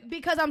horny. Like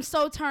because I'm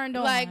so turned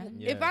on. like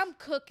Yes. if I'm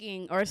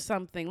cooking or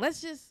something, let's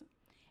just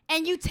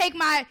and you take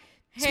my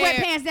Hair.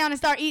 sweatpants down and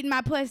start eating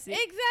my pussy.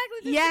 exactly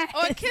just, Yes.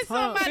 or kiss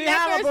on my See, neck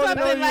how am I or supposed to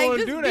know something. you Like wanna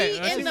just do be that?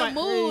 in She the might-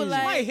 mood. She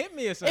Like might hit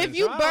me or something. if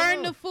you so I don't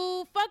burn know. the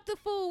food, fuck the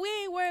food. We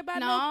ain't worried about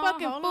no, No,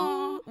 fucking hold food.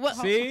 on. What?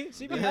 See,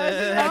 she be Yeah,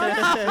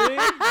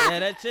 asking.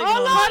 that chick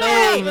Hold on on, the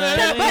wait. stove,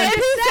 man. But Ain't- if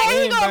he say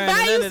he ain't gonna burning buy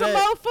none you of some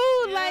that. more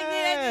food, like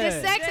Yeah.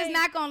 The sex is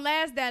not gonna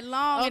last that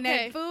long, and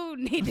Okay. that food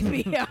need to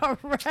be all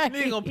right.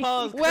 Nigga gonna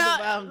pause.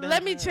 Well,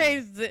 let me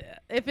change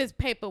if it's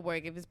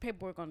paperwork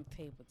on the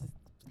table, just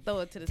throw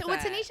it to the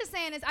What side. Tanisha's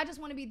saying is, I just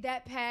want to be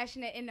that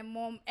passionate in the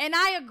moment, and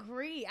I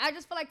agree. I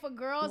just feel like for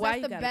girls, Why that's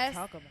you the gotta best.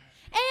 talk about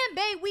And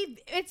babe,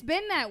 it's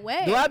been that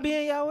way. Do I be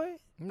in y'all way?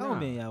 I Nah. don't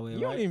be in y'all way. You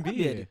don't right? even I be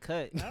be at here. the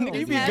cut. Nigga, you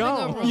Just be having a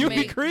gone. You be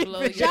roommate blow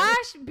creeping. your-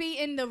 Josh be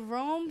in the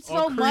room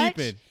so Or much,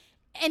 creeping.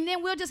 and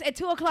then we'll just at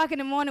 2:00 in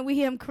the morning we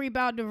hear him creep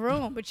out the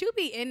room, but you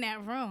be in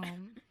that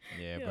room.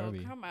 Yeah, Yo,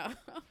 baby. come out.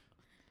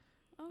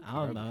 I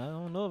don't know. I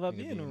don't know if I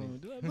be Nigga in the be in room.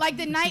 Do I be? Like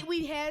the night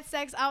we had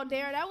sex out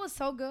there, that was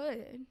so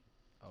good.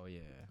 Oh yeah.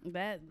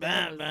 That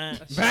Bam,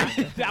 was,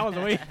 bam. I was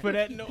waiting for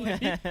that noise.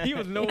 He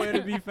was nowhere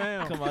to be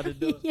found. Come out the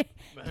door.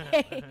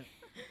 Yeah.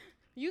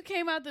 you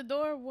came out the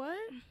door. What?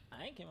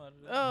 I ain't came out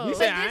the door. Oh, You But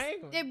said I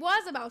ain't this, gonna- it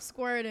was about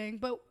squirting,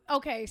 but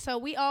okay, so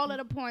we all at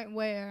a point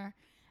where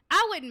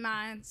I wouldn't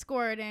mind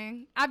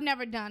squirting. I've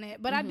never done it,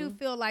 but I do Mhm.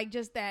 feel like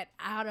just that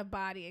out of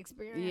body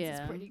experience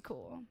Yeah. is pretty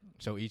cool.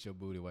 So eat your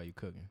booty while you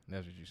cooking.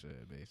 That's what you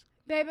said, basically.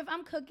 Babe, if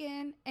I'm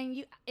cooking and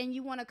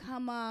you want to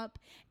come up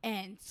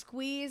and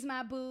squeeze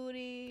my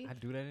booty, I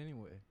do that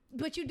anyway.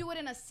 but you do it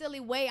in a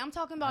silly way. I'm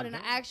talking about in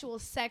an actual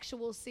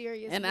sexual,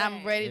 serious And way.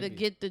 I'm ready to Maybe.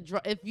 get the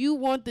draw. If you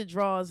want the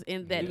draws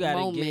in that You gotta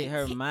moment, get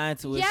her mind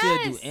to it.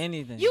 She'll do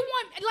anything. You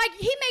want, like,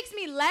 he makes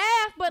me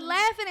laugh, but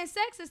laughing and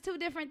sex is two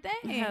different things.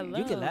 Hello.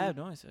 You can laugh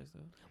during sex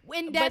though.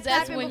 When But that's that's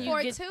happened when you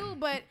before get- too,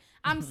 but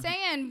I'm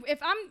saying if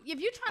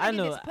you're I trying to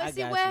know. get this I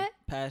pussy got wet, you.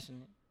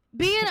 Passionate.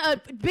 being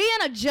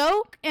a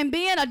joke and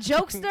being a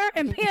jokester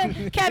and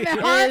being Kevin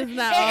Hart, It is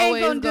not it ain't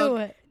always gonna do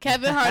gonna- it.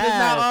 Kevin Hart is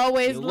not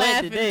always You wet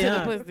laughing today, to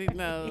huh? the pussy.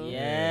 No.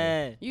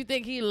 Yeah. You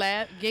think he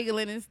laugh,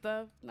 giggling and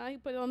stuff? No, he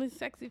put it on his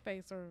sexy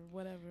face or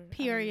whatever.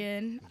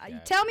 Period. Got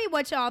it. Tell me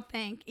what y'all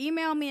think.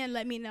 Email me and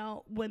let me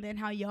know, women,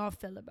 how y'all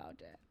feel about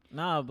that.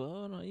 Nah, but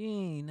hold on. You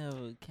ain't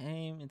never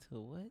came into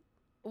what?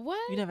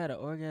 What? You never had an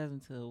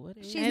orgasm till what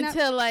age? She's not-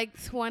 Until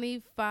like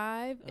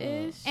 25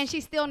 ish. And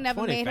she still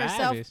never made 25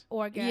 herself is-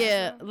 orgasm.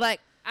 Yeah, like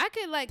I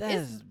could like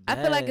it's. That's I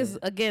feel like it's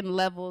bad. again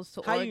levels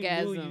to How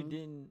orgasm. you knew you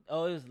didn't?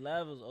 Oh, it was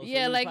levels. Oh, so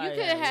Yeah, like you probably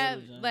could had have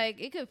little John.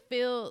 like it could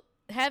feel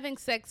having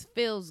sex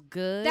feels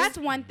good. That's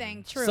one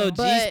thing. True. So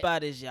but- G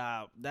spot is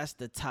y'all. That's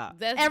the top.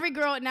 that's every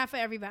girl, not for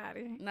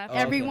everybody. not Oh,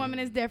 Every okay. woman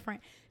is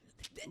different.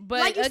 but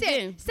like you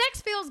again, said,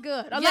 sex feels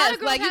good. A lot Yes, of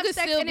girls like, you have could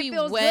sex still and it be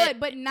feels wet. good,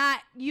 but not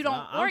you don't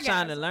I'm orgasm.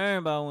 trying to learn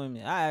about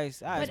women. I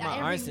asked But my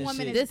every aunts and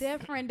woman shit. is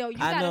different, though. You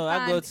I gotta know.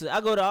 find,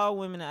 I go to all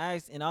women and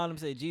ask, and all them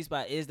say G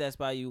spot is that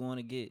spot you want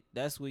to get.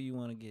 That's where you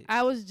want to get.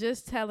 I was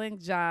just telling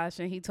Josh,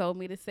 and he told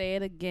me to say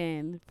it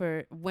again.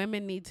 For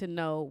women need to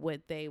know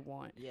what they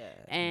want, Yeah.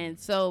 and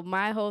so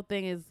my whole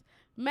thing is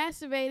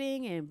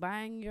masturbating and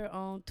buying your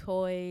own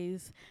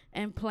toys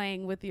and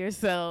playing with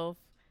yourself.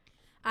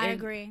 I and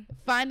agree.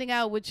 Finding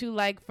out what you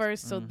like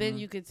first, so then Mhm.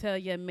 you can tell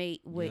your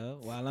mate what. Yeah,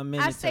 while I'm in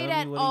I it, say tell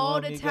that me what he all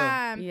want the me to go.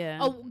 time. Yeah.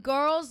 Oh,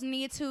 girls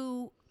need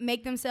to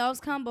make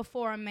themselves come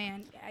before a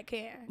man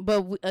can.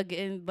 But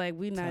again, like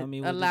we Tell not me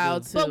what to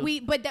allowed do.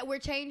 to. But that we're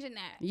changing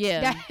that.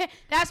 Yeah.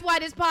 That's why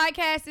this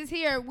podcast is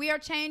here. We are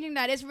changing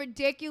that. It's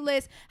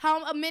ridiculous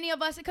how many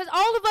of us, because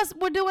all of us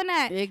were doing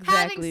that.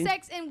 Exactly. Having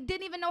sex and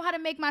didn't even know how to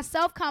make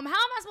myself come. How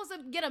am I supposed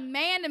to get a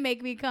man to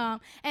make me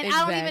come? And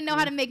I don't even know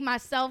how to make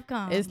myself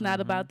come. It's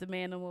not about the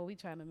man no more. We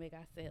trying to make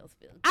ourselves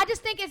feel. I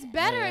just think it's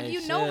better Hey, if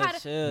you know chill, how to.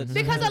 chill,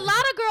 Because chill. a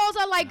lot of girls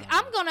are like,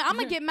 I'm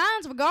gonna get mine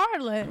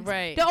regardless.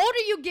 Right. The older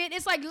you get,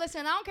 it's like,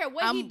 listen, I don't care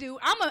what he do.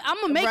 I'm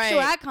gonna make sure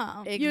Right. I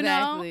come. Exactly. You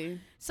know.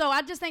 So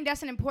I just think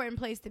that's an important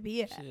place to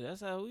be at. Shit,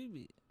 that's how we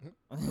be.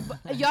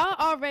 Y'all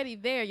already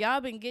there. Y'all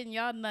been getting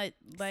y'all nut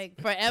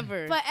like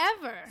forever.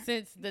 Forever.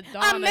 Since the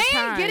dawn A of man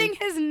time. getting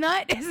his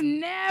nut is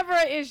never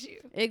an issue.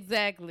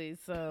 Exactly.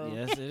 So.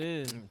 Yes, it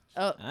is.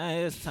 Oh,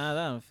 It's times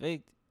I done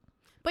faked.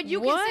 But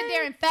you What? can sit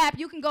there and fap.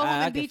 You can go home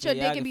I and can beat your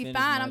fin- yeah, I dick and can be finish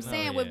fine. my I'm nut.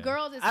 saying Oh, with yeah.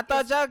 girls, it's, I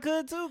thought y'all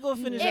could too. Go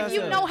finish. if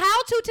you yourself. know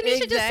how to,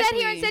 Tanisha just sat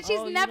here and said Exactly. she's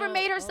Oh, you never know-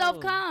 made herself oh.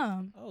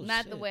 come. Oh,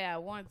 not the shit. way I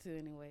want to,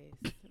 anyways.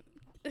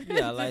 You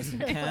gotta light some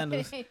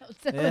candles.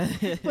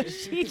 What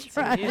she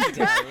tried. He's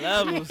got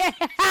levels.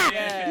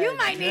 You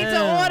might need to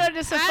Damn. order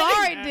the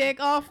safari dick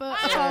off of.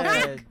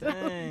 God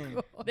dang.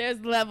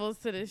 There's levels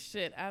to this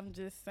shit. I'm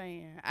just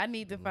saying. I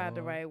need to find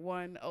the right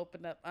one.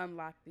 Open up,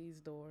 unlock these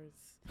doors.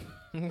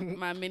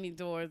 My many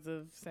doors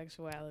of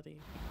sexuality.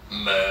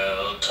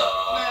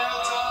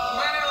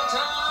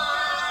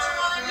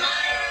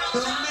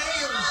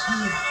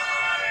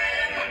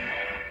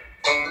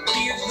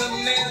 Here's the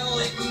mail,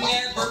 it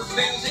never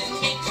fails. It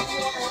makes me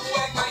wanna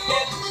whack my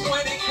head.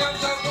 When it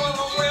comes, I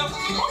wanna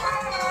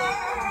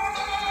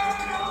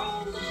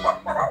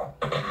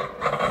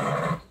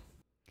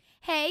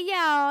Hey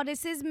y'all,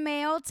 this is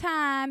mail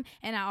time,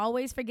 and I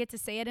always forget to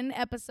say it in the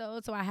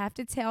episode, so I have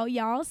to tell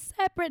y'all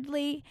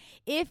separately.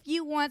 If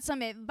you want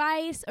some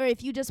advice or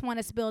if you just want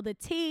to spill the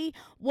tea,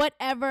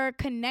 whatever,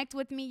 connect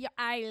with me.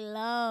 I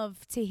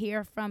love to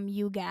hear from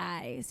you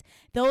guys.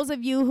 Those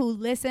of you who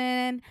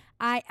listen,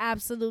 I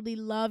absolutely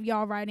love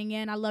y'all writing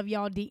in. I love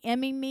y'all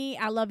DMing me.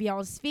 I love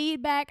y'all's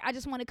feedback. I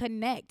just want to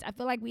connect. I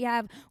feel like we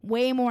have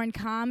way more in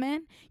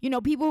common. You know,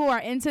 people who are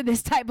into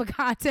this type of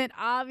content,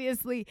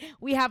 obviously,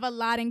 we have a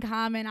lot in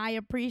common. I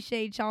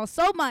appreciate y'all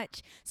so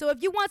much. So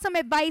if you want some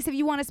advice, if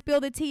you want to spill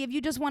the tea, if you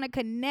just want to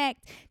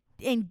connect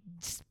and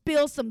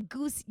spill some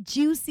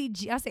juicy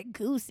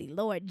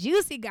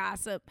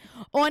gossip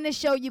on the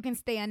show, you can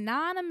stay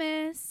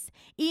anonymous.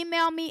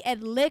 Email me at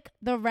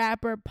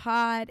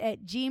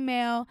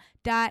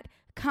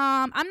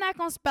licktherapperpod@gmail.com. I'm not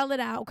going to spell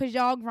it out because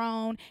y'all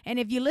grown. And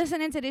if you're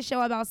listening to this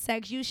show about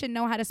sex, you should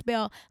know how to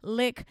spell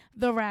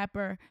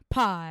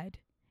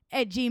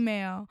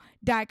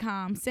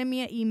licktherapperpod@gmail.com. Send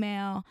me an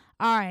email.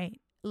 All right.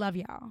 Love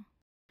y'all.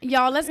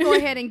 Y'all, let's go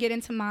ahead and get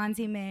into Mon's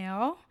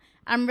email.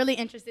 I'm really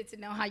interested to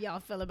know how y'all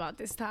feel about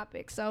this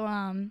topic. So,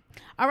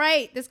 all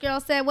right. This girl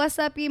said, "What's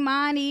up,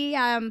 Imani?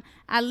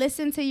 I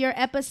listened to your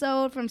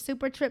episode from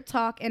Super Trip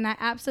Talk, and I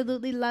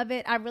absolutely love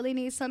it. I really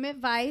need some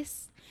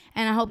advice,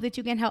 and I hope that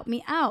you can help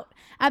me out.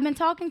 I've been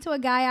talking to a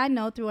guy I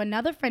know through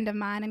another friend of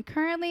mine, and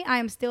currently I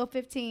am still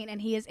 15,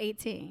 and he is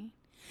 18.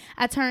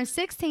 I turn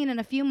 16 in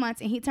a few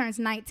months, and he turns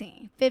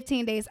 19,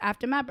 15 days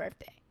after my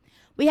birthday.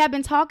 We have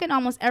been talking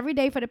almost every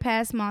day for the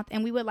past month,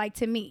 and we would like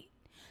to meet.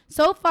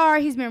 So far,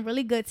 he's been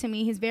really good to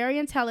me. He's very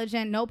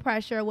intelligent, no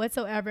pressure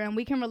whatsoever, and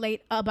we can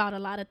relate about a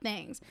lot of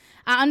things.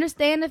 I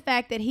understand the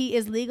fact that he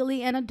is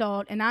legally an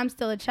adult and I'm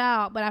still a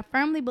child, but I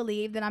firmly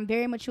believe that I'm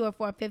very mature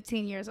for a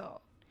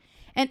 15-year-old.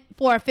 And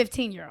for a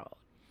 15-year-old.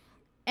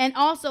 And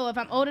also, if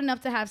I'm old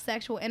enough to have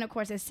sexual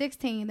intercourse at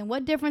 16, then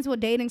what difference will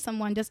dating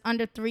someone just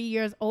under 3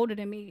 years older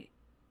than me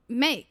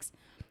makes?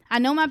 I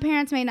know my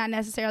parents may not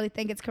necessarily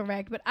think it's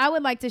correct, but I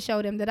would like to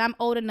show them that I'm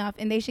old enough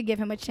and they should give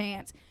him a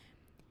chance.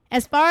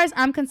 As far as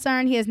I'm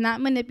concerned, he is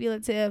not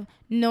manipulative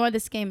nor the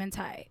scheming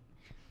type.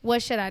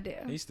 What should I do?"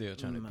 He's still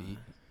trying to beat.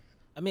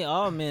 I mean,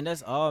 all men.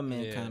 That's all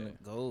men Yeah. kind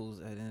of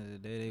goals at the end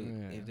of the day.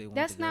 If they want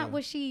That's the not girl.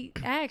 what she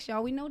asked,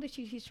 y'all. We know that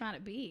she's trying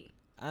to be.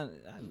 I know.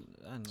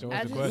 So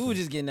what's the We question? were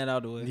just getting that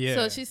out the way. Yeah.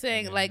 So she's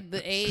saying like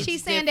the age.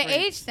 She's saying the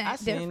difference. age thing. I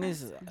seen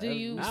difference. this. Do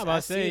you- I about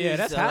to say, yeah,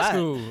 that's high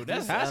school.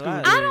 That's high school.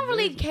 I don't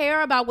really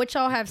care about what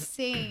y'all have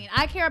seen.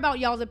 I care about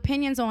y'all's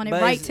opinions on it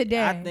But right it's-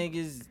 today. I think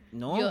it's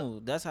normal.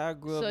 That's how I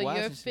grew up So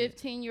watching your shit.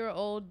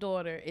 15-year-old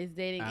daughter is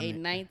dating I a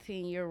mean-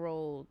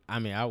 19-year-old I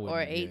mean, I would. or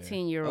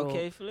 18-year-old.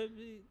 Okay, flip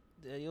it.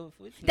 You're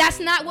 15. That's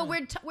not what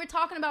we're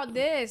talking about.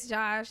 This,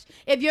 Josh.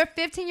 If your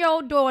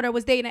 15-year-old daughter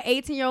was dating an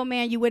 18-year-old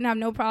man, you wouldn't have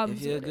no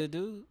problems If you're a with it. good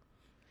dude.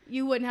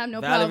 You wouldn't have no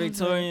problems.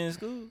 with it. Valedictorian in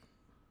school.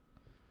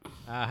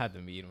 I had to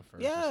meet him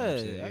first. or Yeah,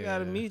 some shit, I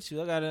gotta meet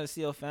you. I gotta see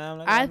your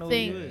family. I gotta know who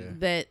think you is.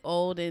 that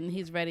old and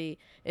he's ready.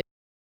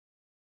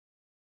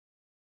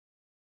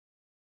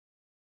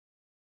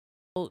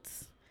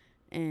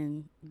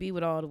 And be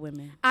with all the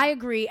women. I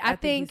agree. I I think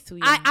think he's too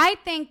young. I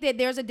think that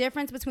there's a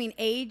difference between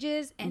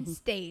ages and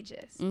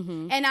stages.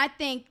 And I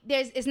think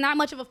it's not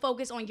much of a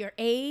focus on your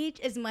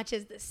age as much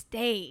as the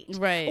stage.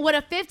 Right. What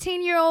a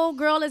 15-year-old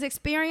girl is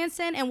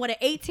experiencing and what an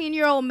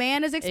 18-year-old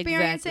man is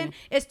experiencing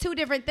is two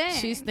different things.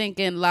 She's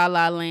thinking La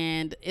La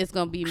Land. It's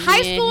gonna be me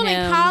High school and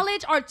and him.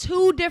 college are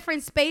two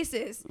different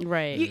spaces.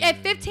 Right. At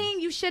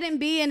 15, you shouldn't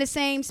be in the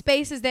same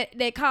spaces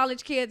that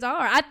college kids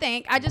are.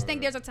 I just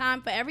think there's a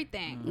time for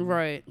everything.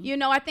 Right. You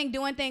know, I think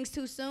doing things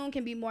too soon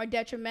can be more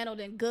detrimental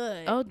than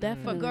good. Oh, For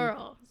definitely.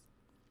 girls.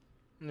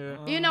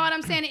 Yeah. You know what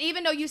I'm saying? And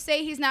even though you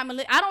say he's not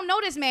I don't know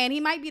this man. He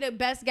might be the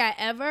best guy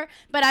ever,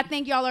 but I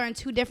think y'all are in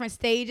two different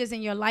stages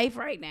in your life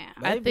right now.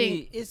 But I it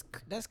be-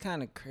 think- that's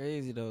kind of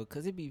crazy though,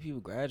 cause it be people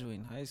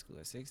graduating high school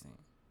at 16.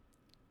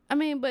 I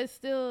mean, but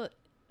still.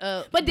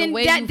 But the then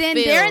way then you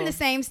they're feel- in the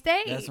same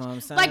stage. That's what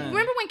I'm saying. Like,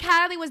 remember when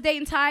Kylie was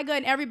dating Tyga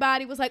and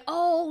everybody was like,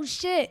 "Oh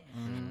shit."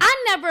 I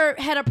never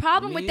had a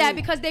problem with that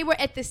Me because they were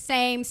at the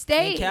same In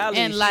stage. Cali,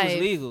 in she life. was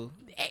legal.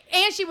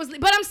 And she was,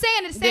 but I'm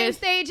saying at the same There's-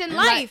 stage in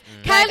like- life.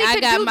 Like, Kylie I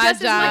could got do my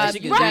just job, as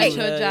She much. could do Right.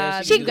 that. Yeah,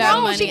 job, She you got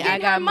grown. money, She I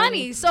getting got her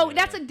money. So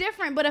that's a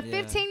different. But a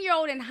Yeah.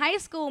 15-year-old in high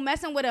school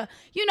messing with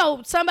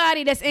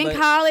somebody that's in But-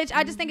 college,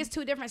 I just think it's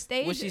two different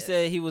stages. What she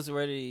said, he's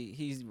ready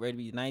to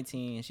be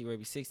 19 and she ready to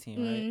be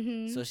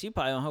 16, right? So she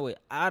probably on her way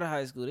out of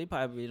high school. They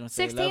probably on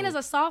 16 is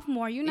a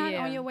sophomore. You're not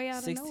Yeah. on your way out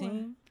of nowhere.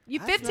 16. You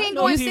I 15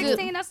 know going people-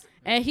 16. That's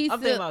And he's I'm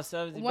thinking still about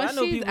 17. But once I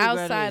know she's people who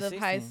outside graduate of at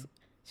high 16. school.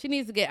 She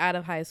needs to get out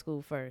of high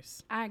school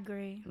first, I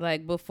agree.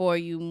 like before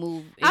you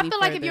move. I any feel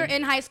like if further. you're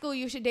in high school,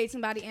 you should date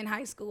somebody in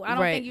high school. I don't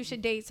Right. think you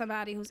should date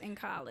somebody who's in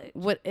college.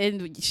 What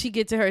and she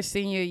get to her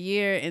senior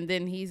year, and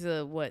then he's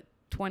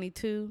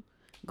 22,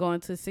 going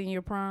to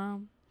senior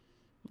prom,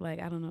 like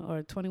I don't know,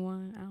 or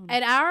 21. I don't know.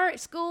 At our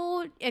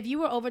school, if you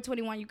were over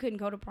 21, you couldn't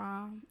go to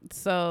prom.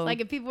 So Like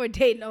if people were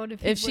dating older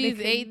people, if they she's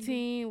couldn't.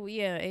 18, well,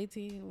 yeah,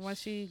 18.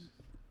 Once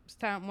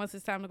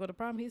it's time to go to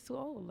prom, he's too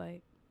old.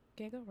 Like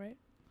can't go, right?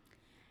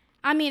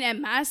 I mean, at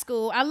my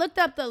school, I looked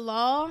up the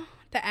law,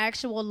 the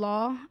actual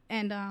law,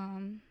 and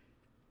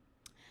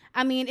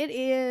I mean, it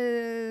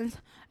is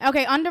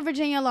okay. Under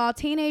Virginia law,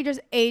 teenagers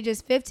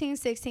ages 15,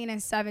 16,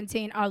 and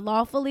 17 are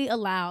lawfully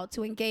allowed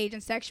to engage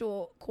in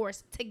sexual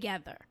course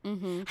together.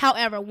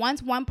 However,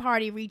 once one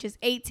party reaches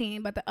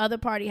 18, but the other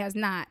party has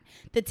not,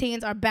 the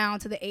teens are bound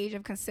to the age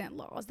of consent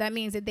laws. That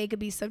means that they could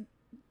be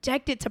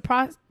subjected to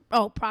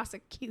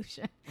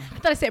prosecution. I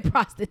thought I said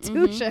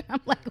prostitution.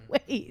 I'm like,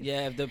 wait.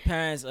 Yeah, if the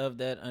parents of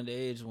that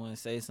underage one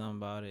say something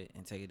about it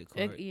and take it to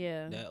court,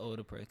 Yeah. that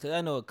older person. Because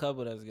I know a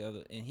couple that's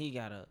together, and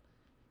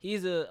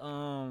he's a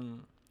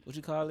what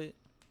you call it?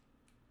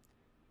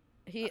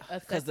 He a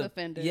 'Cause sex the-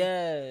 offender.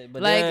 Yeah,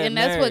 but like, they're and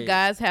that's what married.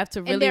 guys have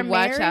to really they're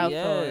watch married? out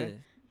Yeah, for.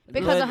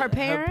 Because of But her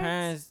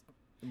parents?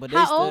 but they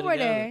How still old were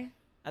together. they?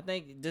 I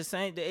think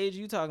the age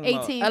you talking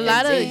 18. about. A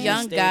lot of 18.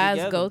 young Stay guys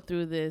together. go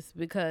through this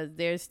because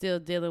they're still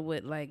dealing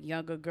with like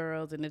younger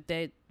girls, and if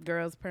that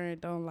girl's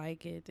parent don't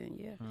like it, then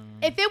yeah.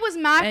 If it was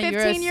my And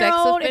you're a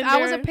 15-year-old, sex if I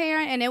was a offender?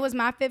 parent and it was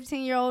my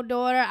 15-year-old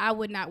daughter, I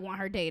would not want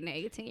her dating an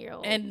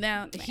 18-year-old. And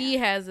now he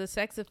has a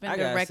sex offender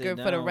gotta record sit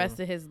for the down. rest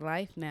of his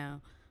life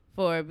now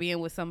for being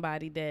with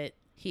somebody that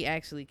he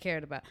actually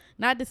cared about.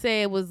 Not to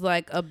say it was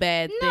like a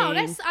bad no,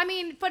 thing. that's, I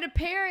mean, for the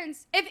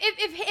parents,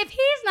 if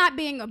he's not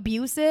being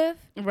abusive,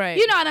 right.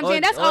 you know what I'm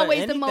saying? That's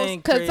always the most.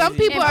 anything 'cause some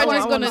crazy. people are I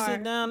just wanna gonna-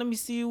 sit down. Let me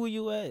see where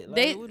you at. Like,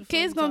 They what the fuck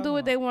kids you gonna do talking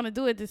what they about? want to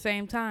do at the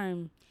same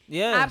time.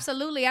 Yeah.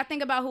 Absolutely. I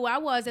think about who I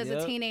was as a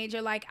Yep. teenager.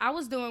 Like, I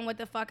was doing what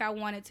the fuck I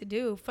wanted to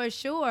do, for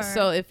sure.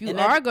 So if you And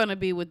are that- gonna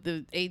be with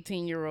the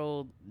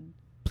 18-year-old,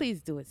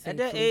 please do it At safely.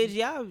 that age,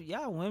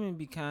 y'all women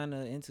be kind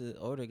of into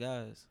older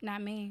guys.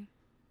 Not me.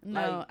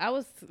 No, like- I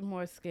was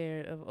more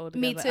scared of older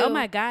Me guys. too. Like, oh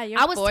my God, you're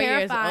I was 4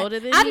 years terrified. older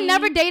than I've me?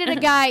 never dated a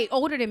guy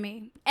older than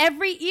me.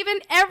 Every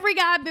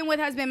guy I've been with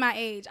has been my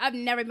age. I've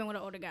never been with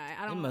an older guy.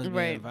 I It don't. must be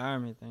Right. an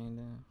environment thing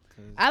then.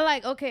 'cause-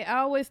 I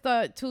always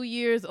thought 2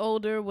 years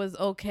older was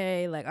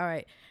okay. Like, all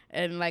right.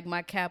 And like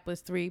my cap was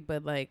 3,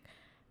 but like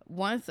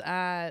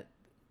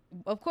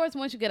of course,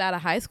 once you get out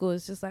of high school,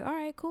 it's just like, all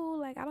right, cool.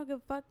 Like, I don't give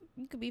a fuck.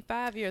 You could be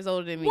 5 years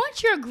older than me.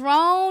 Once you're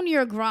grown,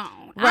 you're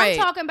grown. Right. I'm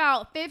talking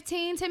about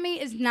 15 to me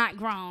is not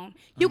grown.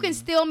 You can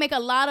still make a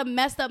lot of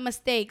messed up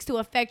mistakes to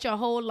affect your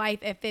whole life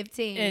at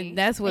 15. And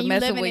that's what you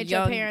messing living with at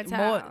your parents'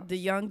 house. the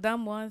young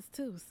dumb ones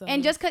too. So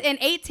And just cause, and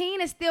 18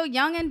 is still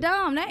young and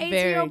dumb. That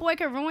 18-year-old boy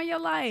could ruin your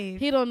life.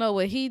 he don't know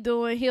what he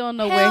doing. He don't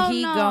know Hell where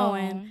he no.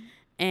 going.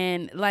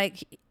 And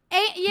like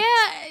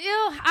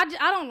I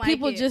don't like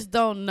people it. just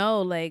don't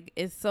know. Like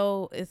it's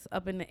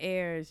up in the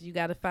air. You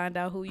got to find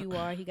out who you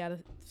are. He got to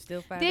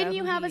still find out. Didn't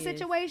you who have a he is.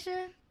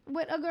 situation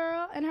with a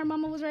girl and her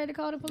mama was ready to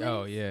call the police?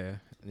 Oh yeah.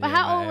 But Yeah,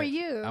 how my old were ex-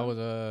 you?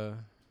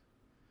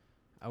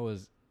 I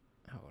was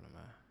how old am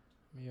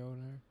I? Me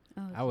older?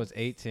 Oh, I was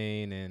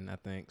 18 and I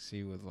think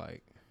she was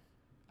like,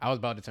 I was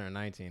about to turn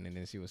 19 and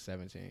then she was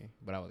 17,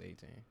 but I was 18.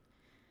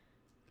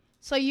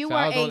 So you So were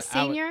I was a on- I was-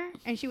 senior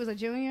and she was a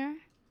junior?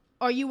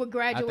 Or you were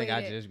graduated? I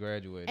think I just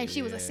graduated. And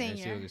she was a yeah, and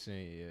she senior. was a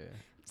senior, yeah.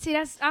 See,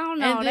 that's, I don't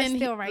know. And That's then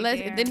still right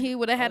let's- there. Then he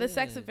would have had Oh, a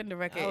sex yeah. offender I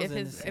record was if in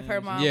his the if her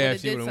same- mom Yeah, would if have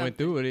she did would have went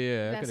something. through it,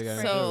 yeah, I That's could have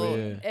got crazy. So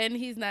through it, yeah. and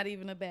he's not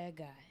even a bad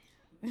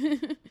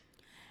guy.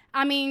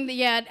 I mean,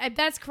 yeah,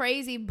 that's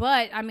crazy,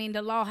 but I mean,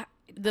 the law.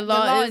 The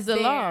law is the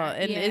there. law,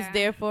 and it's Yeah.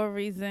 there for a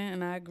reason.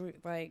 And I agree.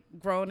 Like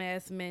grown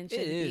ass men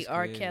shouldn't be is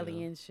R. crazy, Kelly though.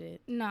 and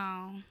shit.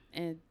 No.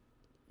 And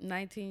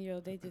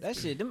 19-year-old, they just That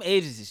shit, them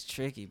ages is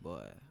tricky,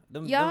 boy.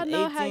 Y'all them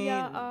know how 18,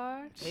 y'all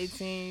are.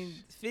 18,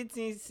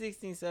 15,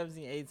 16,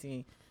 17,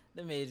 18.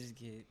 Them ages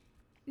get.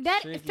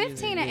 That Tricky as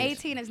 15 and it is.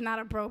 18 is not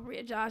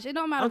appropriate, Josh. It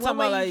don't matter I'm what talking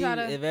way about you like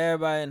try to. if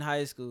everybody in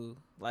high school,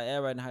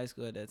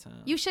 at that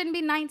time. You shouldn't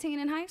be 19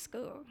 in high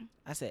school.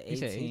 I said He 18,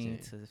 said 18.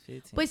 to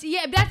 15. But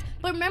yeah,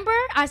 but remember,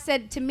 I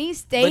said to me,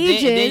 But then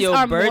stages your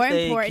are more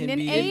birthday important can than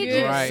be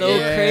ages. Right, so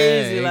yeah,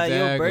 crazy. Like your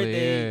exactly,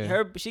 birthday,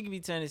 yeah. she could be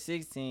turning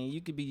 16.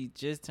 You could be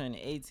just turning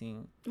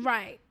 18.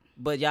 Right.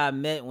 But y'all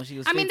met when she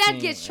was. I mean, that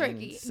 15 gets and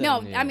tricky. 17.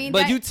 No, yeah. I mean,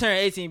 But that, you turned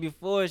 18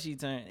 before she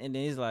turned, and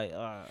then it's like,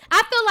 I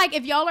feel like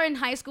if y'all are in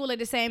high school at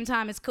the same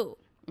time, it's cool.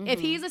 If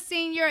Mm-hmm. he's a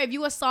senior, if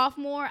you a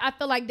sophomore, I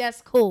feel like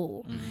that's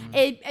cool.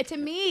 Mm-hmm. To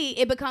me,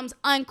 it becomes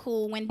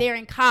uncool when they're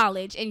in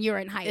college and you're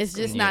in high it's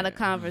school. just not a Yeah.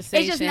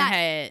 conversation not-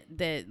 had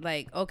that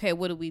like, okay,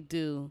 what do we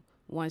do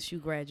once you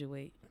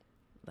graduate?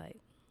 Like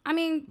I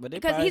mean, But they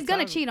because probably he's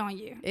gonna talk- cheat on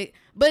you.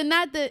 but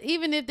not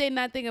even if they're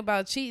not thinking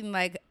about cheating,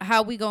 like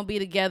how we gonna be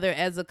together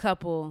as a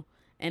couple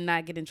and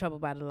not get in trouble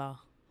by the law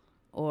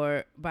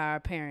or by our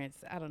parents.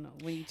 I don't know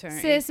when you turn.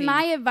 Sis, 18.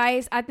 my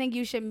advice, I think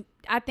you should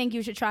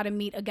try to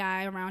meet a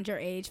guy around your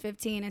age,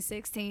 15 and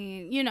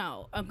 16,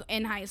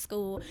 in high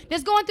school.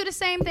 That's going through the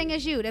same thing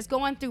as you. That's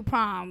going through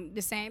prom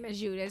the same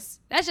as you.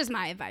 That's just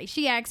my advice.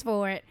 She asked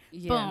for it.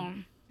 Yeah.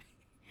 Boom.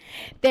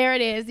 There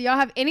it is. Do y'all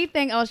have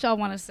anything else y'all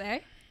want to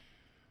say?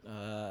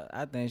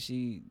 I think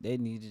they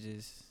need to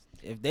just,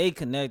 if they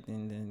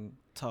connecting, then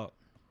talk.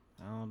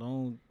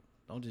 Don't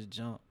just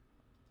jump.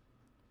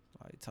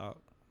 Like talk.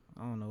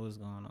 I don't know what's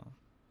going on.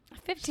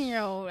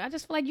 15-year-old. I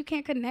just feel like you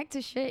can't connect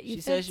to shit. You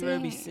She said she ready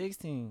to be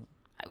 15.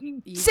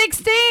 16.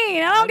 16.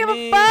 I don't give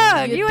mean, a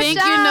fuck. you You think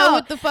a you child. know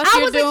what the fuck I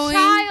you're was doing? a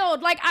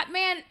child. Like,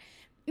 man,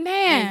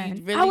 And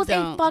you really I was a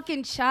don't.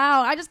 fucking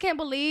child. I just can't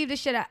believe this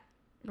shit.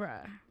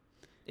 Bruh.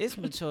 It's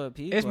mature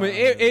people. It's out it,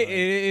 here, it, like-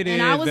 it And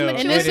is I was though. mature.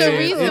 And It there's It a is-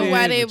 reason it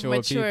why is they mature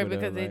mature people,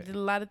 because though, they like- did a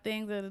lot of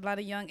things at a lot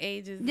of young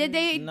ages. Did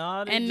they?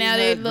 Nah, they And just now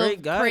they had look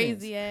great guidance.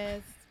 crazy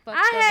ass.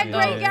 I had Yeah.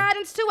 great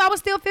guidance too. I was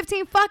still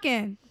 15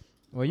 fucking.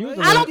 Well, you was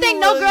I don't a- think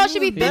no girl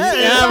should be 15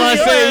 Yeah, I was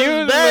fucking. say, you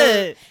was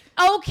bad.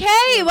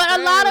 Okay, but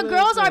a lot of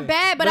girls are But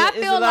bad. But I it's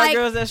feel a lot like, of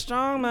girls that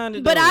strong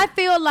minded. but I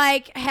feel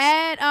like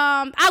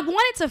I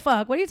wanted to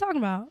fuck. What are you talking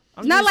about? I'm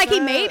It's not just like he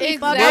saying. made me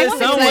fuck. Exactly. I There's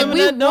wanted some to. Like women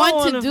we that don't want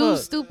to wanna do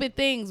fuck. stupid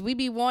things. We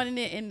be wanting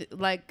it, and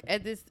like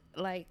at this,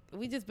 like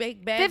we just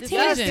make bad 15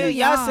 y'all, is too decisions.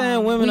 young. y'all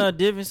saying women We- are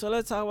different, so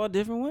let's talk about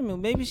different women.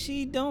 Maybe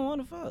she don't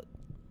want to fuck.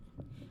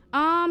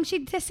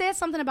 She just said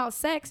something about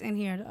sex in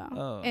here though,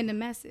 Oh. in the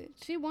message.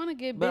 She want to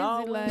get But busy.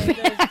 all Like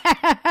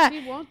women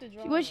she want the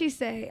drama. What'd she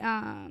say?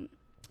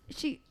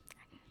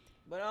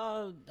 But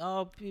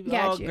all people,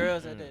 Got all you.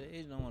 girls at that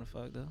age don't want to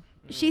fuck though.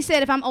 She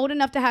said, if I'm old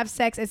enough to have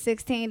sex at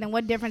 16, then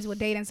what difference would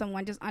dating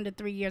someone just under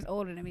 3 years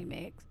older than me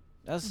make?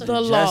 That's The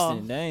suggesting. law.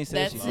 They ain't say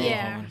That's she it. don't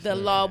Yeah. wanna The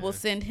fuck. law will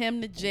send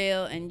him to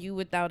jail and you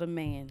without a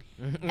man.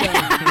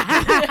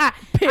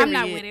 I'm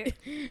not with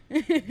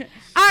it.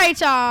 All right,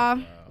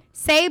 y'all.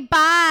 Say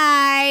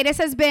bye. This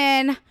has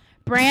been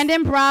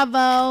Brandon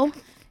Bravo,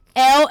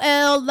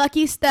 LL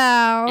Lucky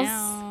Styles,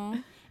 Ow.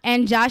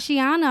 and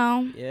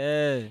Joshiano.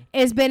 Yeah.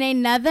 It's been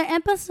another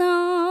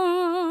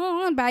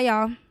episode. Bye,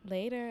 y'all.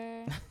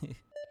 Later.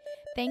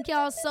 Thank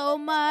y'all so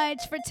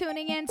much for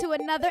tuning in to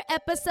another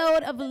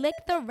episode of Lick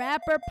the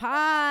Rapper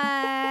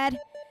Pod.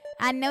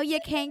 I know you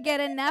can't get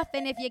enough,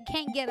 and if you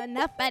can't get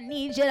enough, I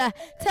need you to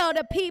tell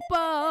the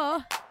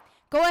people.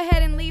 Go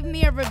ahead and leave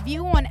me a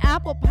review on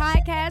Apple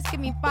Podcasts. Give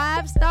me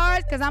 5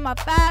 stars, because I'm a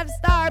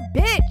 5-star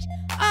bitch.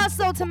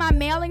 Also, to my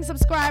mailing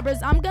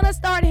subscribers, I'm going to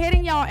start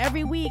hitting y'all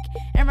every week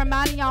and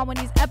reminding y'all when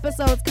these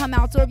episodes come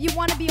out. So if you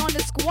want to be on the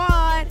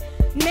squad,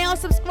 mail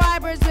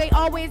subscribers, they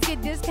always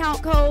get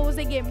discount codes.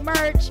 They get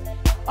merch.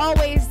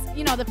 Always,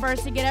 the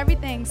first to get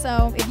everything.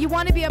 So if you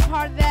want to be a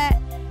part of that,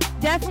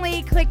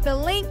 definitely click the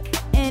link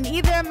in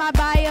either of my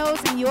bios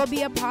and you'll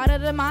be a part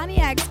of the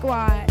Maniac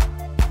Squad.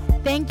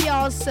 Thank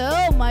y'all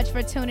so much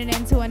for tuning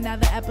in to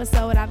another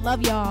episode. I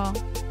love y'all.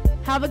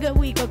 Have a good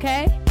week,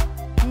 okay?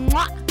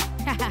 Mwah.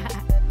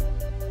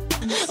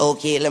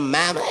 Okay, the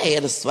mama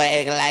had a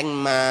swag like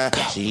mine.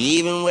 She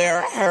even wear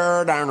a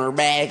herd on her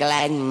back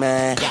like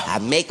mine. I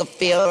make her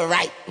feel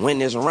right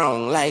when it's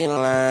wrong like a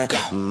line.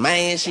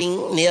 Man, she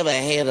ain't never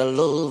had a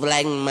love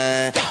like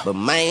mine. But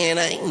man,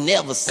 I ain't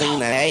never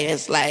seen an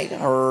ass like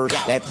her.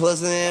 That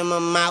pussy in my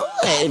mouth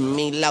had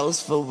me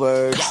lost for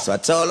words. So I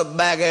told her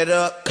back it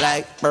up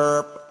like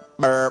burp,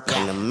 burp.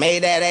 And I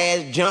made that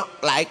ass jump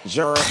like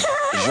jerk,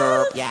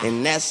 jerk.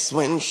 And that's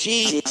when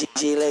she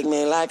licked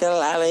me like a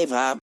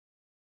lollipop.